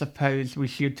 I suppose we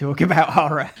should talk about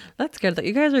horror. That's good. That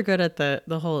you guys are good at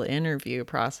the whole interview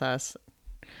process.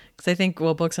 Because I think,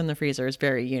 well, Books in the Freezer is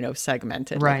very,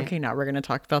 segmented. Right. Like, okay, now we're going to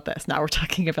talk about this. Now we're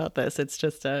talking about this. It's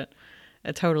just a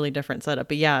totally different setup.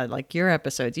 But yeah, like your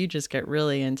episodes, you just get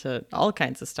really into all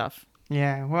kinds of stuff.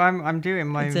 Yeah, well, I'm doing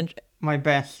my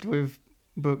best with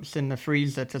Books in the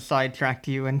Freezer to sidetrack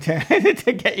you and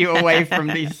to get you away from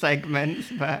these segments,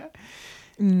 but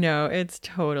no, it's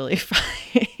totally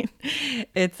fine.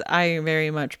 I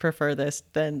very much prefer this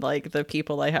than like the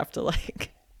people I have to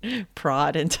like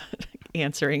prod into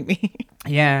answering me.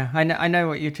 Yeah, I know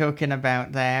what you're talking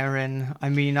about there, and I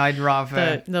mean, I'd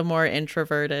rather the more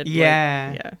introverted.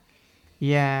 Yeah.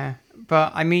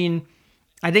 But I mean,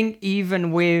 I think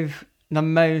even with the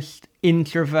most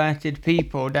introverted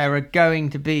people, there are going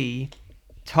to be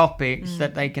topics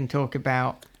that they can talk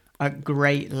about at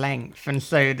great length, and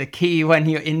so the key when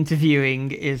you're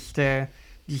interviewing is to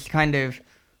just kind of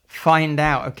find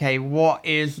out, okay, what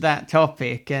is that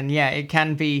topic? And yeah, it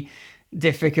can be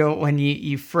difficult when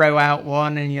you throw out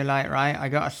one and you're like, right, I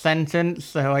got a sentence,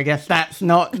 so I guess that's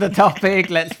not the topic.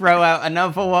 Let's throw out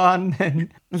another one. And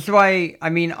that's why, I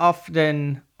mean,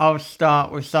 often I'll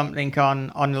start with something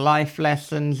on life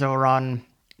lessons or on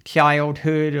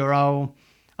childhood, or I'll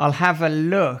have a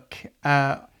look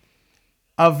at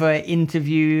other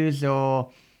interviews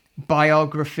or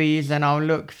biographies, and I'll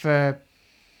look for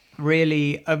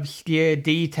really obscure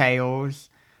details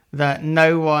that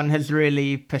no one has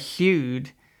really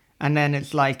pursued. And then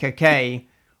it's like, okay,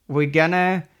 we're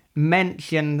gonna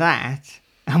mention that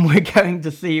and we're going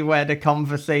to see where the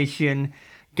conversation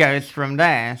goes from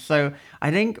there. So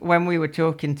I think when we were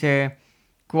talking to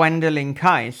Gwendolyn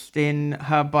Keist, in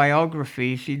her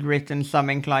biography, she'd written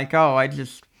something like, oh, I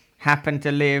just happened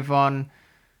to live on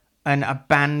an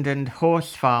abandoned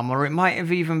horse farm, or it might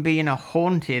have even been a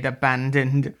haunted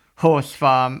abandoned horse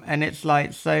farm. And it's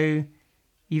like, so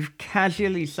you've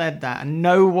casually said that and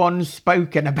no one's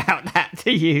spoken about that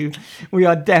to you. We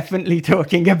are definitely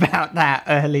talking about that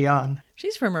early on.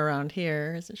 She's from around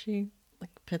here, isn't she? Like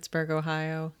Pittsburgh,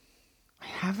 Ohio. I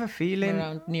have a feeling.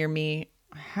 Around near me.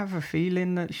 I have a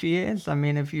feeling that she is. I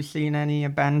mean, have you seen any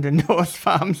abandoned horse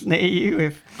farms near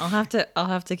you? I'll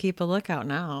have to keep a lookout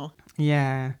now.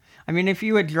 Yeah. I mean, if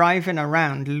you were driving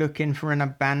around looking for an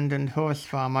abandoned horse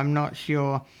farm, I'm not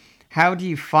sure. How do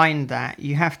you find that?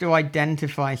 You have to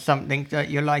identify something that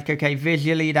you're like, okay,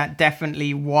 visually that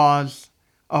definitely was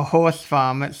a horse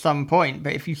farm at some point.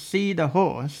 But if you see the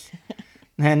horse,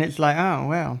 then it's like, oh,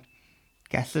 well,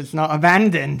 guess it's not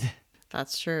abandoned.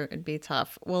 That's true. It'd be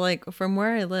tough. Well, like from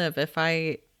where I live, if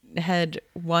I head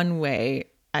one way,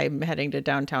 I'm heading to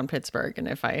downtown Pittsburgh. And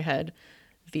if I head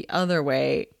the other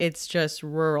way, it's just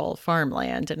rural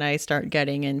farmland. And I start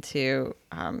getting into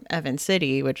Evans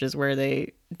City, which is where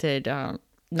they did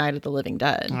Night of the Living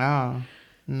Dead. Oh,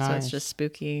 nice. So it's just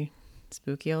spooky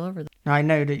all over. I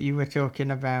know that you were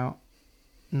talking about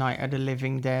Night of the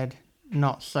Living Dead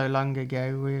not so long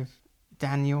ago with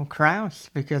Daniel Kraus,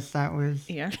 because that was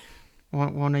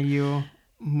one of your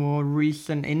more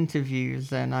recent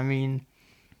interviews. And I mean,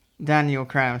 Daniel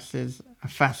Kraus is a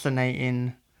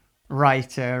fascinating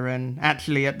writer, and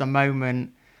actually at the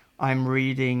moment I'm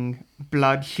reading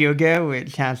Blood Sugar,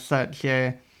 which has such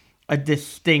a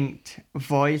distinct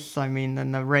voice. I mean, the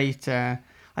narrator,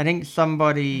 I think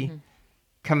somebody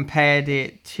compared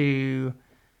it to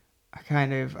a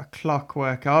kind of a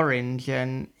Clockwork Orange,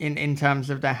 and in terms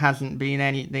of there hasn't been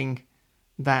anything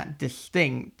that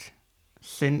distinct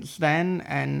since then,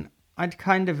 and I'd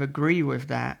kind of agree with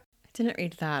that. I didn't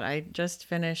read that. I just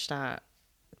finished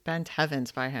Bent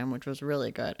Heavens by him, which was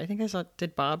really good. I think I saw,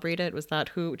 did Bob read it? Was that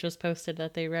who just posted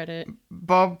that they read it?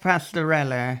 Bob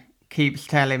Pastorella keeps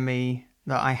telling me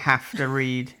that I have to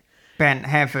read Bent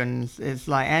Heavens. It's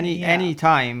like any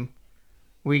time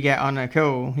we get on a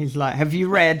call, he's like, have you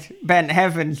read Bent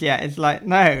Heavens yet? It's like,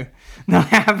 no, I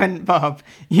haven't, Bob.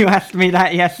 You asked me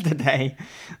that yesterday.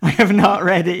 I have not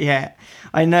read it yet.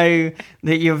 I know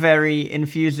that you're very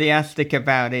enthusiastic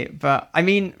about it, but I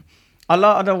mean, a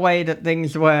lot of the way that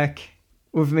things work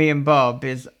with me and Bob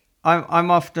is I'm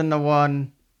often the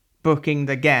one booking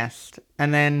the guest,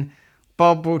 and then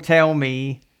Bob will tell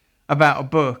me about a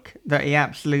book that he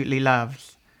absolutely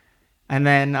loves. And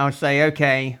then I'll say,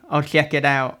 okay, I'll check it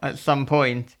out at some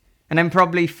point. And then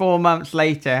probably 4 months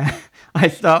later, I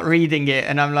start reading it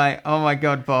and I'm like, oh my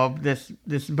God, Bob, this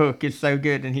book is so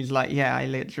good. And he's like, yeah, I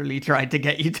literally tried to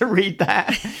get you to read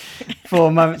that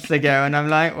 4 months ago. And I'm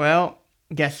like, well,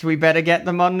 guess we better get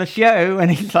them on the show.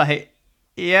 And he's like,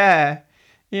 yeah,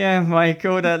 Yeah,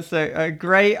 Michael, that's a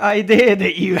great idea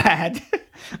that you had.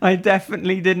 I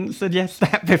definitely didn't suggest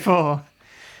that before.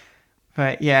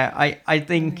 But yeah, I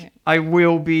think Right. I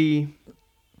will be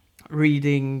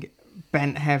reading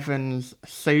Bent Heavens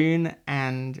soon,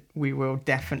 and we will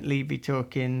definitely be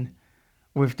talking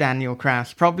with Daniel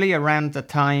Kraus, probably around the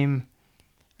time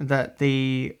that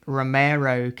the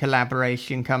Romero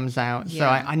collaboration comes out. So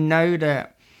Yeah. I know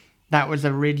that that was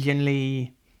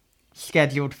originally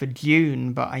scheduled for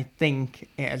June, but I think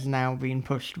it has now been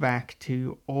pushed back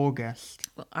to August.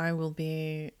 Well, I will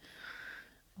be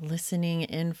listening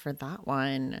in for that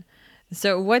one.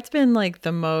 So, what's been like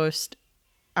the most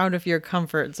out of your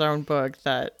comfort zone book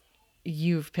that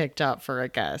you've picked up for a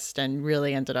guest and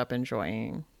really ended up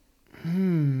enjoying? I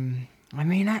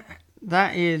mean,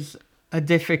 that is a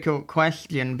difficult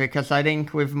question because I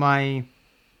think with my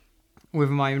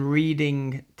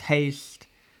reading taste,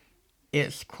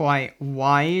 it's quite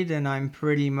wide, and I'm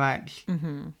pretty much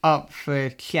up for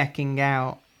checking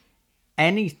out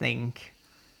anything.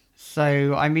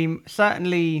 So, I mean,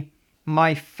 certainly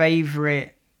my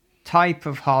favorite type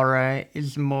of horror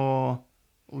is more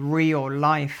real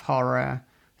life horror.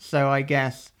 So, I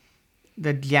guess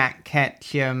the Jack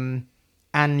Ketchum,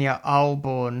 Anya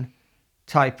Alborn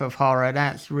type of horror,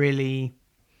 that's really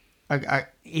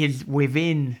is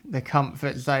within the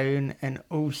comfort zone, and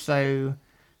also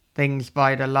things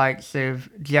by the likes of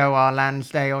Joe R.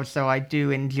 Lansdale. So I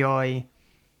do enjoy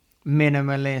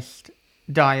minimalist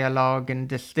dialogue and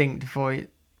distinct voice.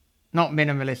 Not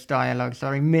minimalist dialogue,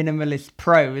 sorry, minimalist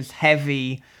prose,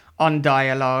 heavy on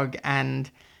dialogue and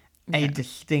a Yeah.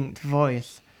 distinct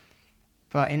voice.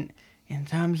 But in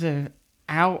terms of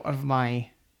out of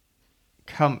my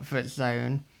comfort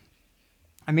zone,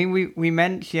 I mean, we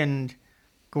mentioned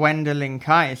Gwendolyn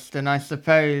Keist, and I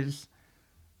suppose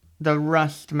the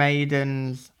Rust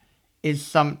Maidens is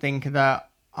something that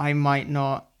I might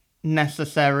not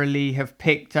necessarily have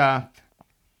picked up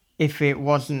if it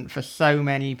wasn't for so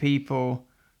many people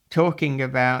talking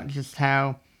about just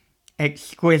how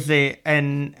exquisite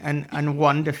and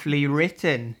wonderfully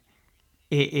written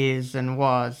it is and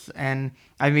was. And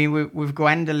I mean, with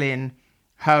Gwendolyn,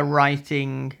 her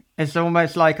writing, it's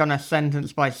almost like on a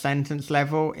sentence by sentence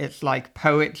level, it's like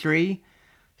poetry. Oh,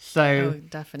 So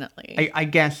definitely. I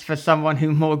guess for someone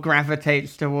who more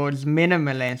gravitates towards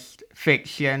minimalist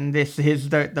fiction, this is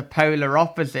the polar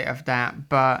opposite of that,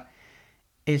 but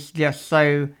it's just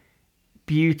so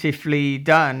beautifully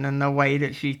done, and the way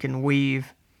that she can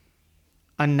weave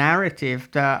a narrative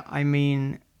that, I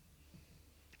mean,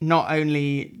 not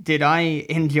only did I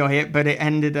enjoy it, but it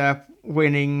ended up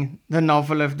winning the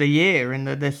novel of the year in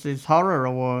the This Is Horror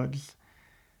Awards.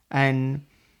 And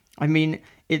I mean,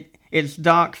 it's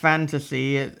dark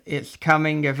fantasy, it's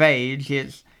coming of age,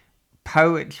 it's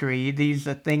poetry. These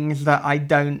are things that I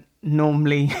don't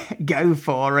normally go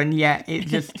for, and yet it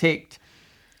just ticked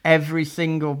every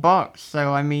single box.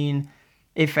 So I mean,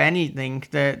 if anything,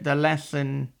 the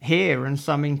lesson here, and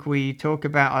something we talk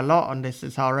about a lot on This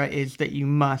Is Horror, is that you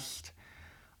must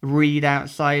read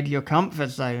outside your comfort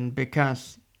zone,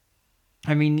 because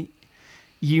I mean,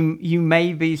 you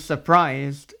may be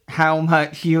surprised how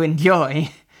much you enjoy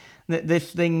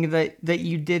this thing that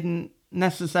you didn't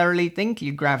necessarily think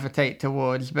you gravitate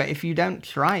towards. But if you don't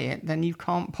try it, then you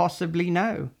can't possibly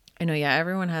know. I know, yeah,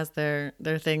 everyone has their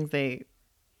things they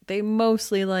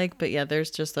mostly like, but yeah,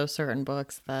 there's just those certain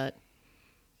books that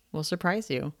will surprise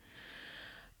you.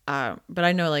 But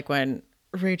I know, like, when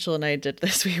Rachel and I did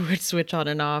this, we would switch on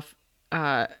and off,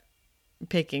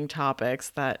 picking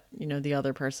topics that, you know, the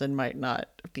other person might not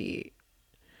be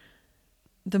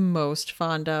the most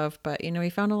fond of, but, you know, we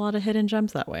found a lot of hidden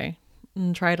gems that way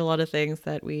and tried a lot of things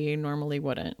that we normally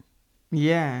wouldn't.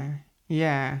 Yeah,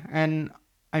 yeah. And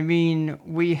I mean,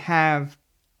 we have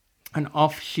an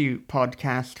offshoot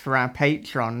podcast for our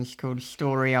patrons called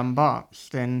Story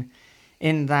Unboxed. And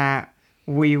in that,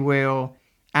 we will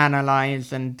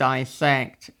analyze and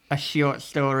dissect a short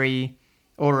story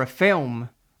or a film,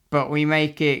 but we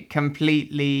make it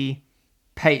completely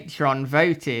patron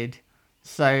voted.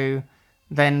 So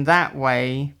then that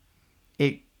way,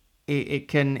 it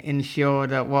can ensure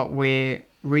that what we're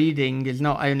reading is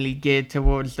not only geared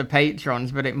towards the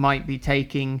patrons, but it might be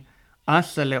taking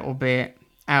us a little bit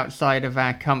outside of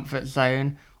our comfort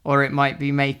zone, or it might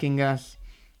be making us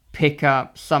pick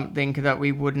up something that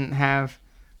we wouldn't have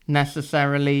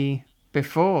necessarily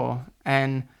before.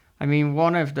 And I mean,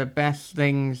 one of the best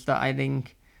things that I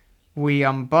think we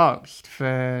unboxed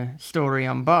for Story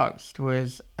Unboxed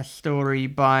was a story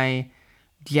by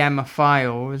Gemma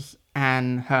Files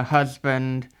and her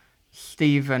husband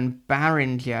Stephen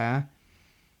Barringer,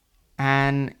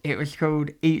 and it was called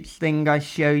Each Thing I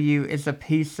Show You Is a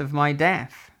Piece of My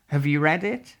Death. Have you read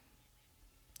it?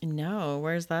 No,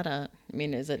 where's that at? I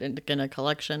mean, is it in a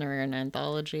collection or an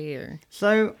anthology or?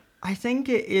 So I think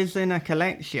it is in a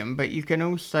collection, but you can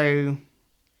also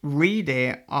read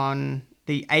it on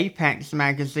the Apex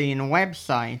magazine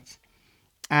website.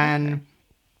 And okay.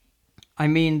 I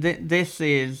mean, this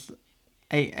is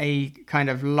a kind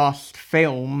of lost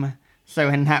film. So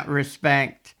in that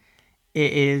respect,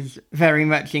 it is very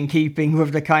much in keeping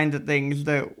with the kind of things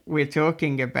that we're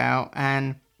talking about.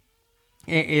 And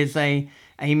it is a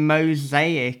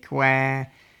mosaic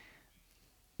where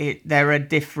there are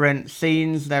different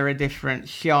scenes, there are different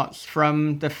shots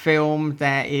from the film.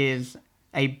 There is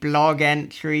a blog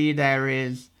entry, there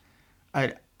is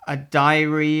a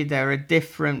diary, there are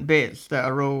different bits that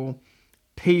are all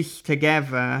pieced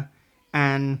together.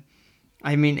 And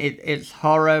I mean, it's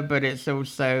horror, but it's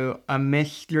also a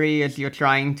mystery as you're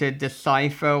trying to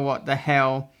decipher what the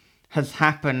hell has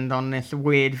happened on this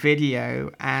weird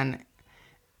video. And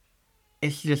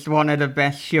it's just one of the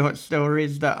best short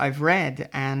stories that I've read.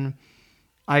 And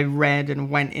I read and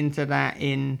went into that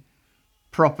in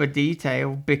proper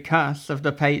detail because of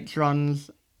the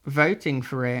patrons voting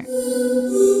for it.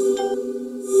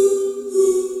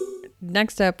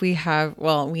 Next up, we have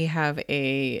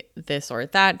a this or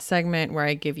that segment where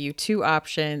I give you two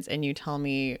options and you tell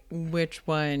me which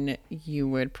one you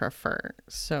would prefer.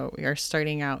 So we are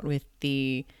starting out with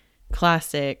the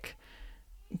classic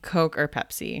Coke or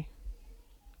Pepsi.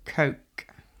 Coke.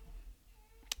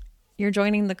 You're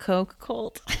joining the Coke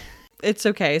cult. It's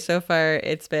okay. So far,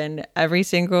 it's been every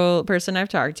single person I've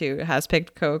talked to has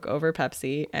picked Coke over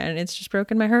Pepsi, and it's just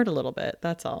broken my heart a little bit.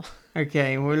 That's all.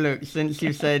 Okay, well, look, since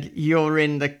you said you're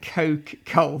in the Coke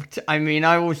cult, I mean,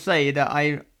 I will say that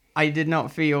I did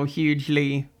not feel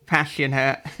hugely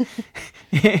passionate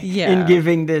in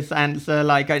giving this answer.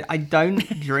 Like, I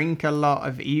don't drink a lot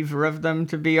of either of them,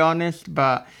 to be honest,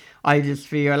 but I just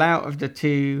feel out of the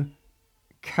two,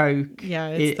 Coke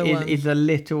is a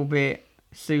little bit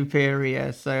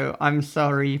superior. So I'm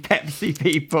sorry, Pepsi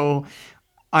people.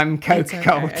 I'm Coke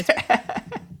cult.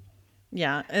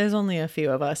 Yeah, there's only a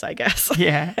few of us, I guess.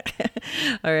 Yeah.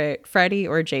 All right, Freddie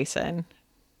or Jason?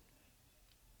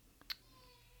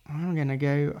 I'm gonna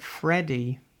go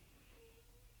Freddie.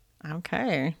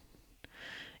 Okay.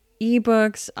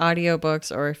 Ebooks,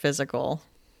 audiobooks, or physical?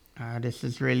 This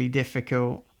is really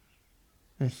difficult.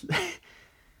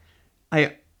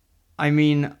 I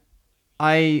mean,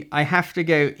 I have to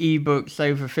go ebooks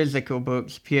over physical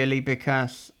books purely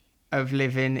because of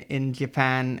living in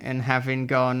Japan and having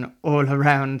gone all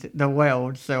around the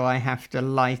world. So I have to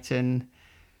lighten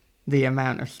the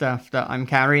amount of stuff that I'm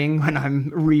carrying when I'm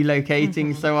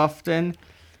relocating so often.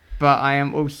 But I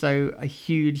am also a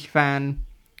huge fan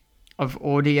of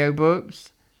audiobooks.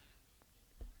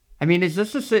 I mean, is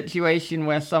this a situation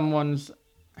where someone's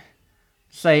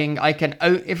saying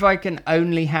if I can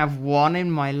only have one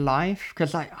in my life?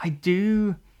 Because I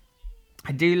do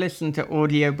listen to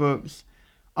audiobooks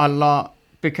a lot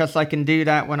because I can do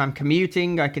that when I'm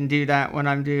commuting. I can do that when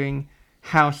I'm doing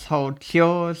household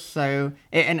chores. So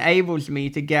it enables me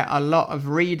to get a lot of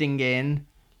reading in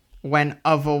when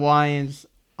otherwise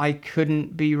I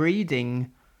couldn't be reading.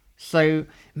 So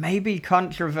maybe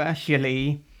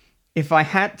controversially, if I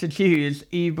had to choose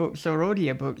ebooks or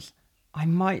audiobooks, I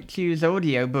might choose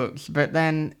audiobooks, but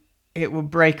then it will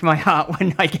break my heart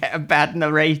when I get a bad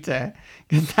narrator,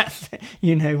 because that's,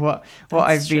 what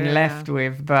I've been left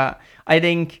with. But I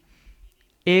think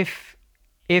if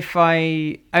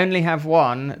I only have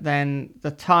one, then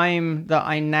the time that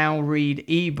I now read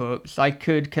ebooks, I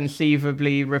could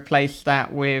conceivably replace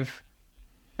that with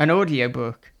an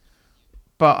audiobook.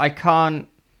 But I can't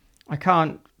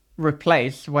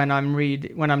replace when I'm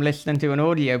listening to an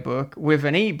audiobook with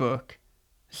an ebook.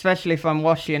 Especially if I'm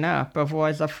washing up,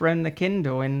 otherwise I've thrown the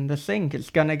Kindle in the sink. It's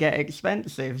going to get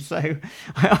expensive. So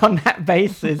on that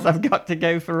basis, I've got to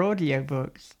go for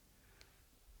audiobooks.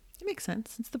 It makes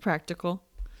sense. It's the practical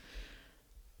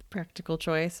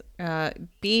choice.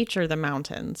 Beach or the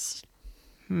mountains?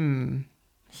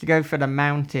 Let's go for the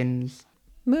mountains.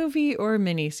 Movie or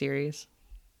miniseries?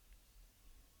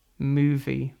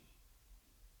 Movie.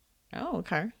 Oh,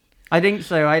 okay. I think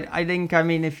so. I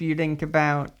mean, if you think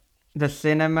about the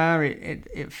cinema,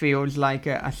 it feels like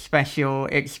a special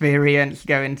experience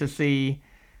going to see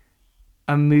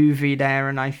a movie there,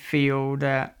 and I feel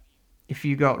that if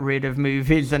you got rid of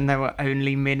movies and there were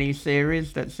only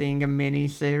mini-series, that seeing a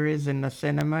mini-series in the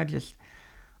cinema, just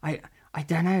I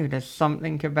don't know, there's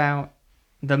something about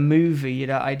the movie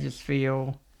that I just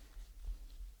feel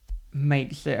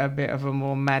makes it a bit of a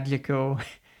more magical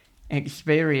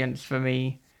experience for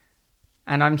me.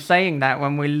 And I'm saying that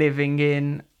when we're living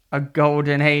in a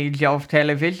golden age of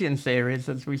television series,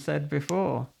 as we said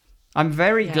before. I'm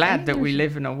very glad that we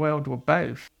live in a world with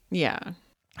both. Yeah.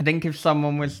 I think if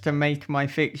someone was to make my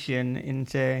fiction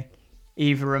into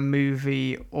either a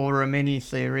movie or a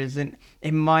miniseries,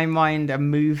 in my mind, a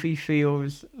movie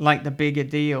feels like the bigger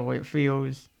deal. It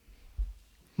feels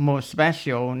more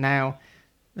special. Now,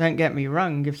 don't get me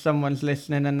wrong, if someone's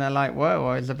listening and they're like, whoa,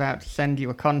 I was about to send you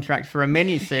a contract for a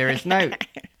miniseries. No,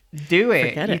 do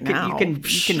it. You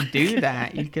can do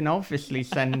that. You can obviously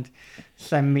send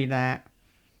me that.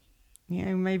 You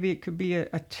know, maybe it could be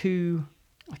a two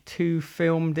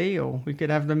film deal. We could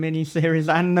have the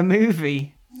miniseries and the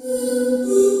movie.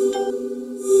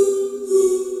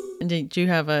 Did you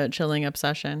have a chilling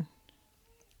obsession?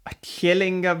 A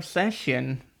chilling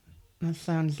obsession? That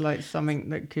sounds like something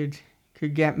that could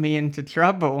get me into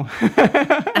trouble.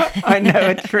 I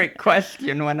know a trick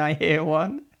question when I hear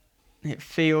one. It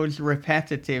feels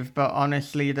repetitive, but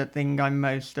honestly, the thing I'm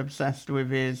most obsessed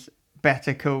with is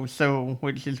Better Call Saul,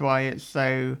 which is why it's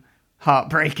so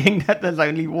heartbreaking that there's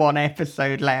only one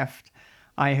episode left.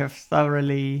 I have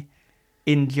thoroughly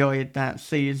enjoyed that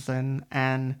season,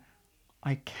 and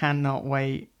I cannot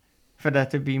wait for there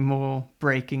to be more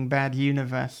Breaking Bad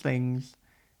universe things.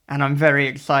 And I'm very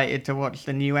excited to watch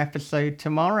the new episode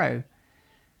tomorrow.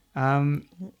 And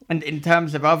in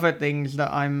terms of other things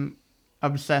that I'm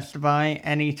obsessed by,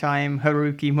 anytime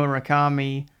Haruki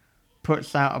Murakami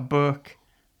puts out a book,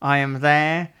 I am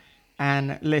there.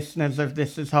 And listeners of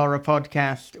This Is Horror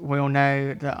podcast will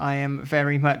know that I am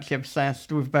very much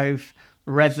obsessed with both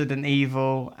Resident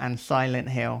Evil and Silent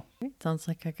Hill. Sounds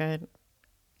like a good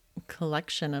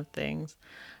collection of things.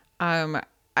 I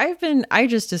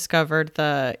just discovered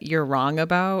the You're Wrong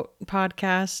About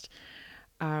podcast,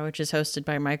 which is hosted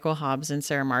by Michael Hobbs and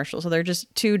Sarah Marshall. So they're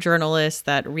just two journalists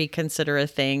that reconsider a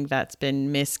thing that's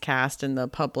been miscast in the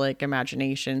public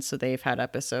imagination. So they've had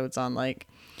episodes on like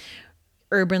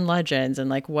urban legends and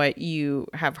like what you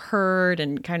have heard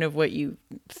and kind of what you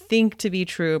think to be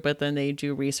true, but then they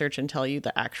do research and tell you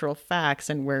the actual facts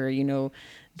and where, you know,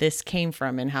 this came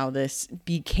from and how this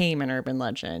became an urban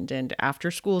legend, and after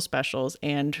school specials.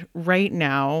 And right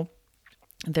now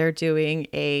they're doing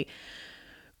a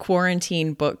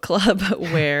quarantine book club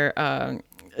where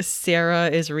Sarah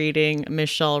is reading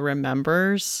Michelle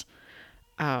Remembers,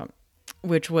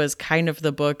 which was kind of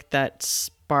the book that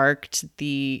sparked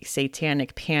the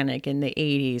satanic panic in the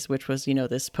 80s, which was, you know,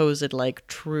 this supposed like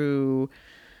true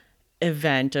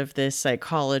event of this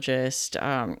psychologist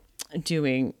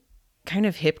doing kind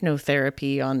of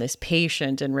hypnotherapy on this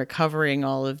patient and recovering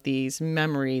all of these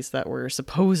memories that were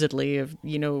supposedly of,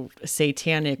 you know,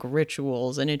 satanic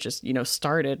rituals. And it just, you know,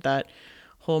 started that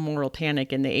whole moral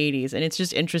panic in the 80s. And it's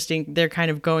just interesting. They're kind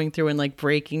of going through and like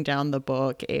breaking down the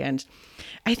book, and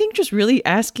I think just really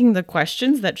asking the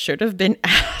questions that should have been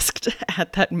asked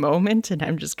at that moment. And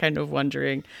I'm just kind of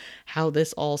wondering how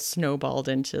this all snowballed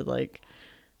into like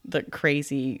the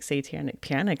crazy satanic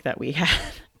panic that we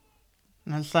had.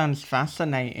 That sounds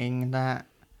fascinating. That,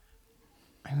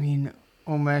 I mean,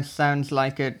 almost sounds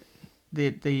like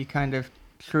the kind of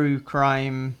true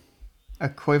crime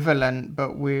equivalent,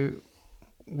 but with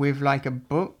like a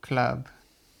book club.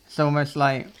 It's almost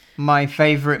like My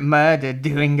Favorite Murder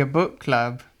doing a book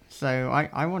club. So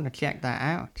I want to check that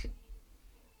out.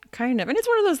 Kind of. And it's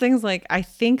one of those things like, I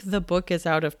think the book is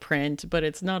out of print, but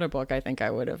it's not a book I think I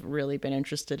would have really been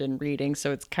interested in reading.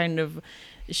 So it's kind of,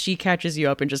 she catches you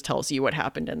up and just tells you what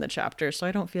happened in the chapter. So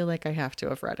I don't feel like I have to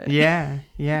have read it. Yeah,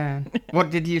 yeah. What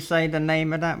did you say the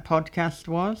name of that podcast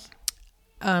was?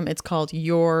 It's called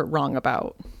You're Wrong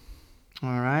About.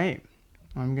 All right.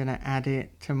 I'm going to add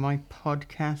it to my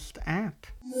podcast app.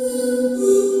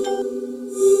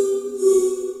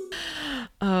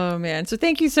 Oh, man. So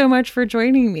thank you so much for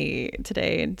joining me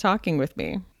today and talking with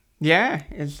me. Yeah,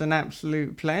 it's an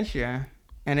absolute pleasure.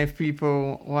 And if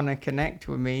people want to connect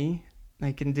with me,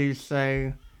 they can do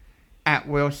so at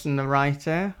Wilson the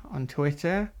Writer on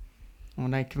Twitter, or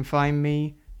they can find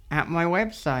me at my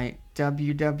website,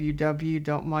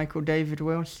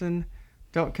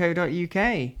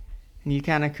 www.michaeldavidwilson.co.uk. And you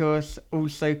can, of course,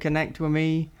 also connect with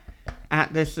me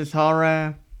at This Is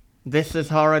Horror,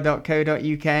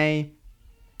 thisishorror.co.uk.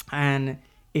 And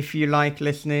if you like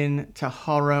listening to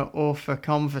horror author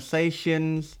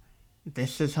conversations,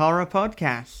 This Is Horror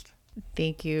podcast.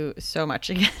 Thank you so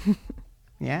much again.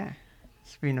 Yeah,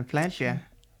 it's been a pleasure.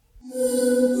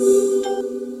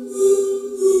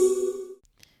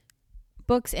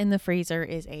 Books in the Freezer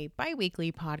is a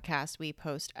bi-weekly podcast. We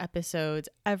post episodes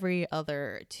every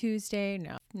other Tuesday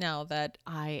now that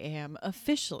I am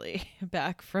officially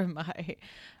back from my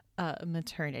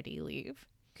maternity leave.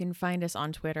 You can find us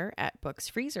on Twitter at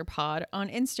BooksFreezerPod, on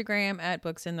Instagram at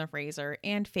Books in the Freezer,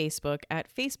 and Facebook at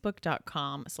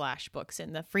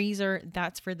facebook.com/booksinthefreezer.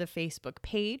 That's for the Facebook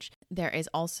page. There is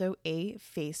also a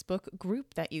Facebook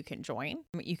group that you can join.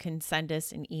 You can send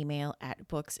us an email at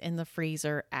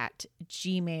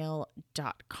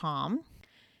booksinthefreezer@gmail.com.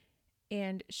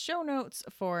 And show notes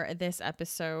for this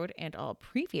episode and all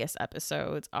previous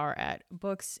episodes are at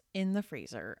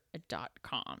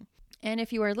booksinthefreezer.com. And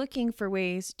if you are looking for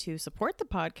ways to support the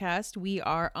podcast, we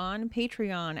are on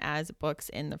Patreon as Books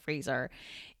in the Freezer.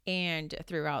 And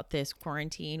throughout this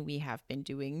quarantine, we have been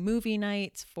doing movie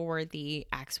nights for the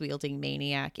Axe-Wielding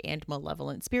Maniac and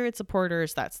Malevolent Spirit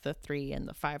supporters. That's the $3 and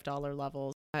the $5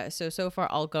 levels. So far,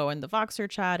 I'll go in the Voxer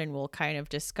chat and we'll kind of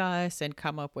discuss and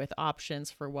come up with options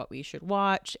for what we should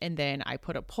watch. And then I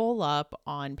put a poll up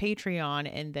on Patreon,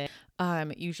 and then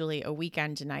usually a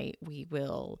weekend night, we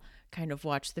will kind of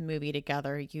watch the movie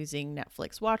together using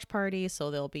Netflix Watch Party. So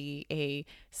there'll be a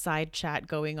side chat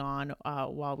going on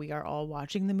while we are all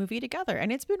watching the movie together.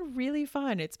 And it's been really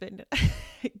fun. It's been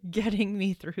getting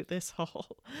me through this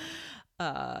whole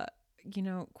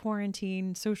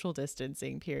quarantine, social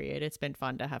distancing period. It's been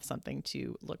fun to have something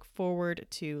to look forward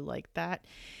to like that.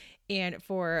 And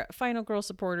for Final Girl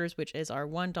supporters, which is our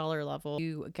 $1 level,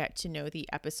 you get to know the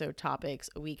episode topics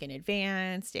a week in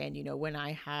advance. And, when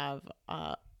I have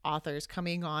authors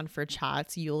coming on for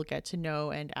chats, you'll get to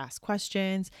know and ask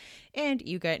questions. And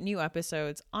you get new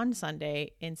episodes on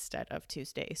Sunday instead of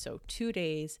Tuesday. So 2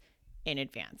 days in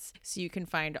advance. So you can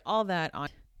find all that on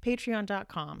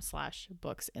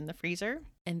patreon.com/booksinthefreezer.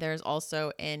 And there's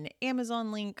also an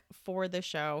Amazon link for the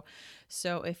show.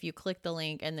 So if you click the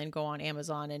link and then go on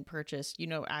Amazon and purchase,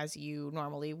 as you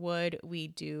normally would, we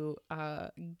do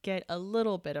get a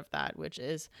little bit of that, which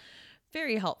is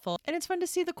very helpful. And it's fun to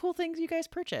see the cool things you guys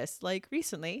purchase. Like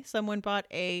recently, someone bought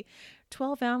a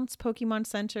 12-ounce Pokemon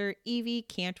Center Eevee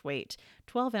Can't Wait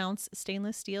 12-ounce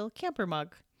stainless steel camper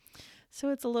mug. So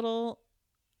it's a little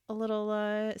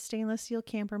stainless steel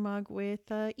camper mug with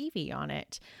Eevee on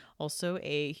it. Also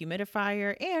a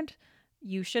humidifier, and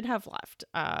You Should Have Left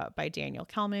by Daniel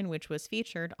Kelman, which was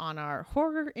featured on our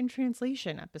Horror in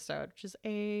Translation episode, which is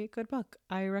a good book.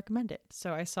 I recommend it.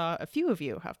 So I saw a few of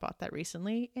you have bought that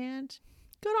recently, and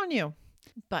good on you.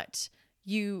 But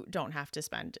you don't have to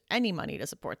spend any money to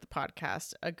support the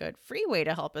podcast. A good free way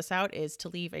to help us out is to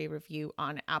leave a review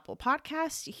on Apple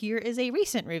Podcasts. Here is a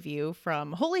recent review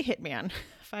from Holy Hitman,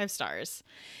 5 stars.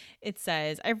 It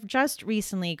says, I've just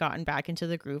recently gotten back into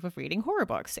the groove of reading horror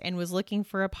books and was looking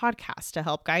for a podcast to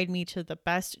help guide me to the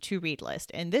best to read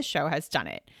list, and this show has done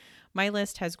it. My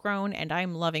list has grown and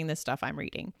I'm loving the stuff I'm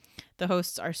reading. The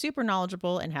hosts are super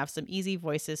knowledgeable and have some easy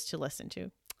voices to listen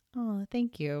to. Oh,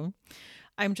 thank you.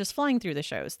 I'm just flying through the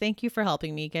shows. Thank you for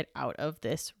helping me get out of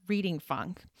this reading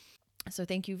funk. So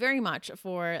thank you very much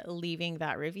for leaving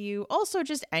that review. Also,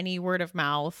 just any word of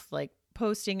mouth, like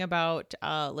posting about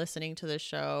listening to the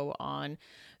show on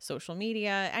social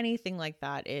media, anything like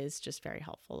that is just very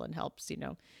helpful and helps,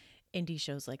 indie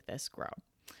shows like this grow.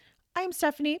 I'm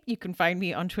Stephanie. You can find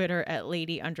me on Twitter at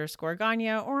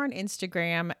lady_Ganya or on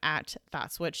Instagram at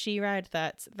That's What She Read.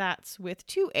 That's with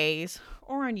 2 A's,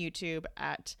 or on YouTube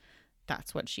at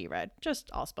That's What She Read, just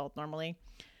all spelled normally.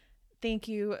 Thank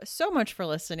you so much for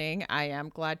listening. I am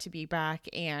glad to be back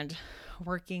and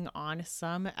working on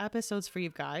some episodes for you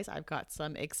guys. I've got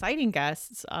some exciting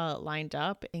guests lined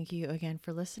up. Thank you again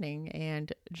for listening,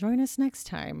 and join us next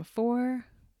time for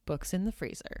Books in the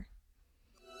Freezer.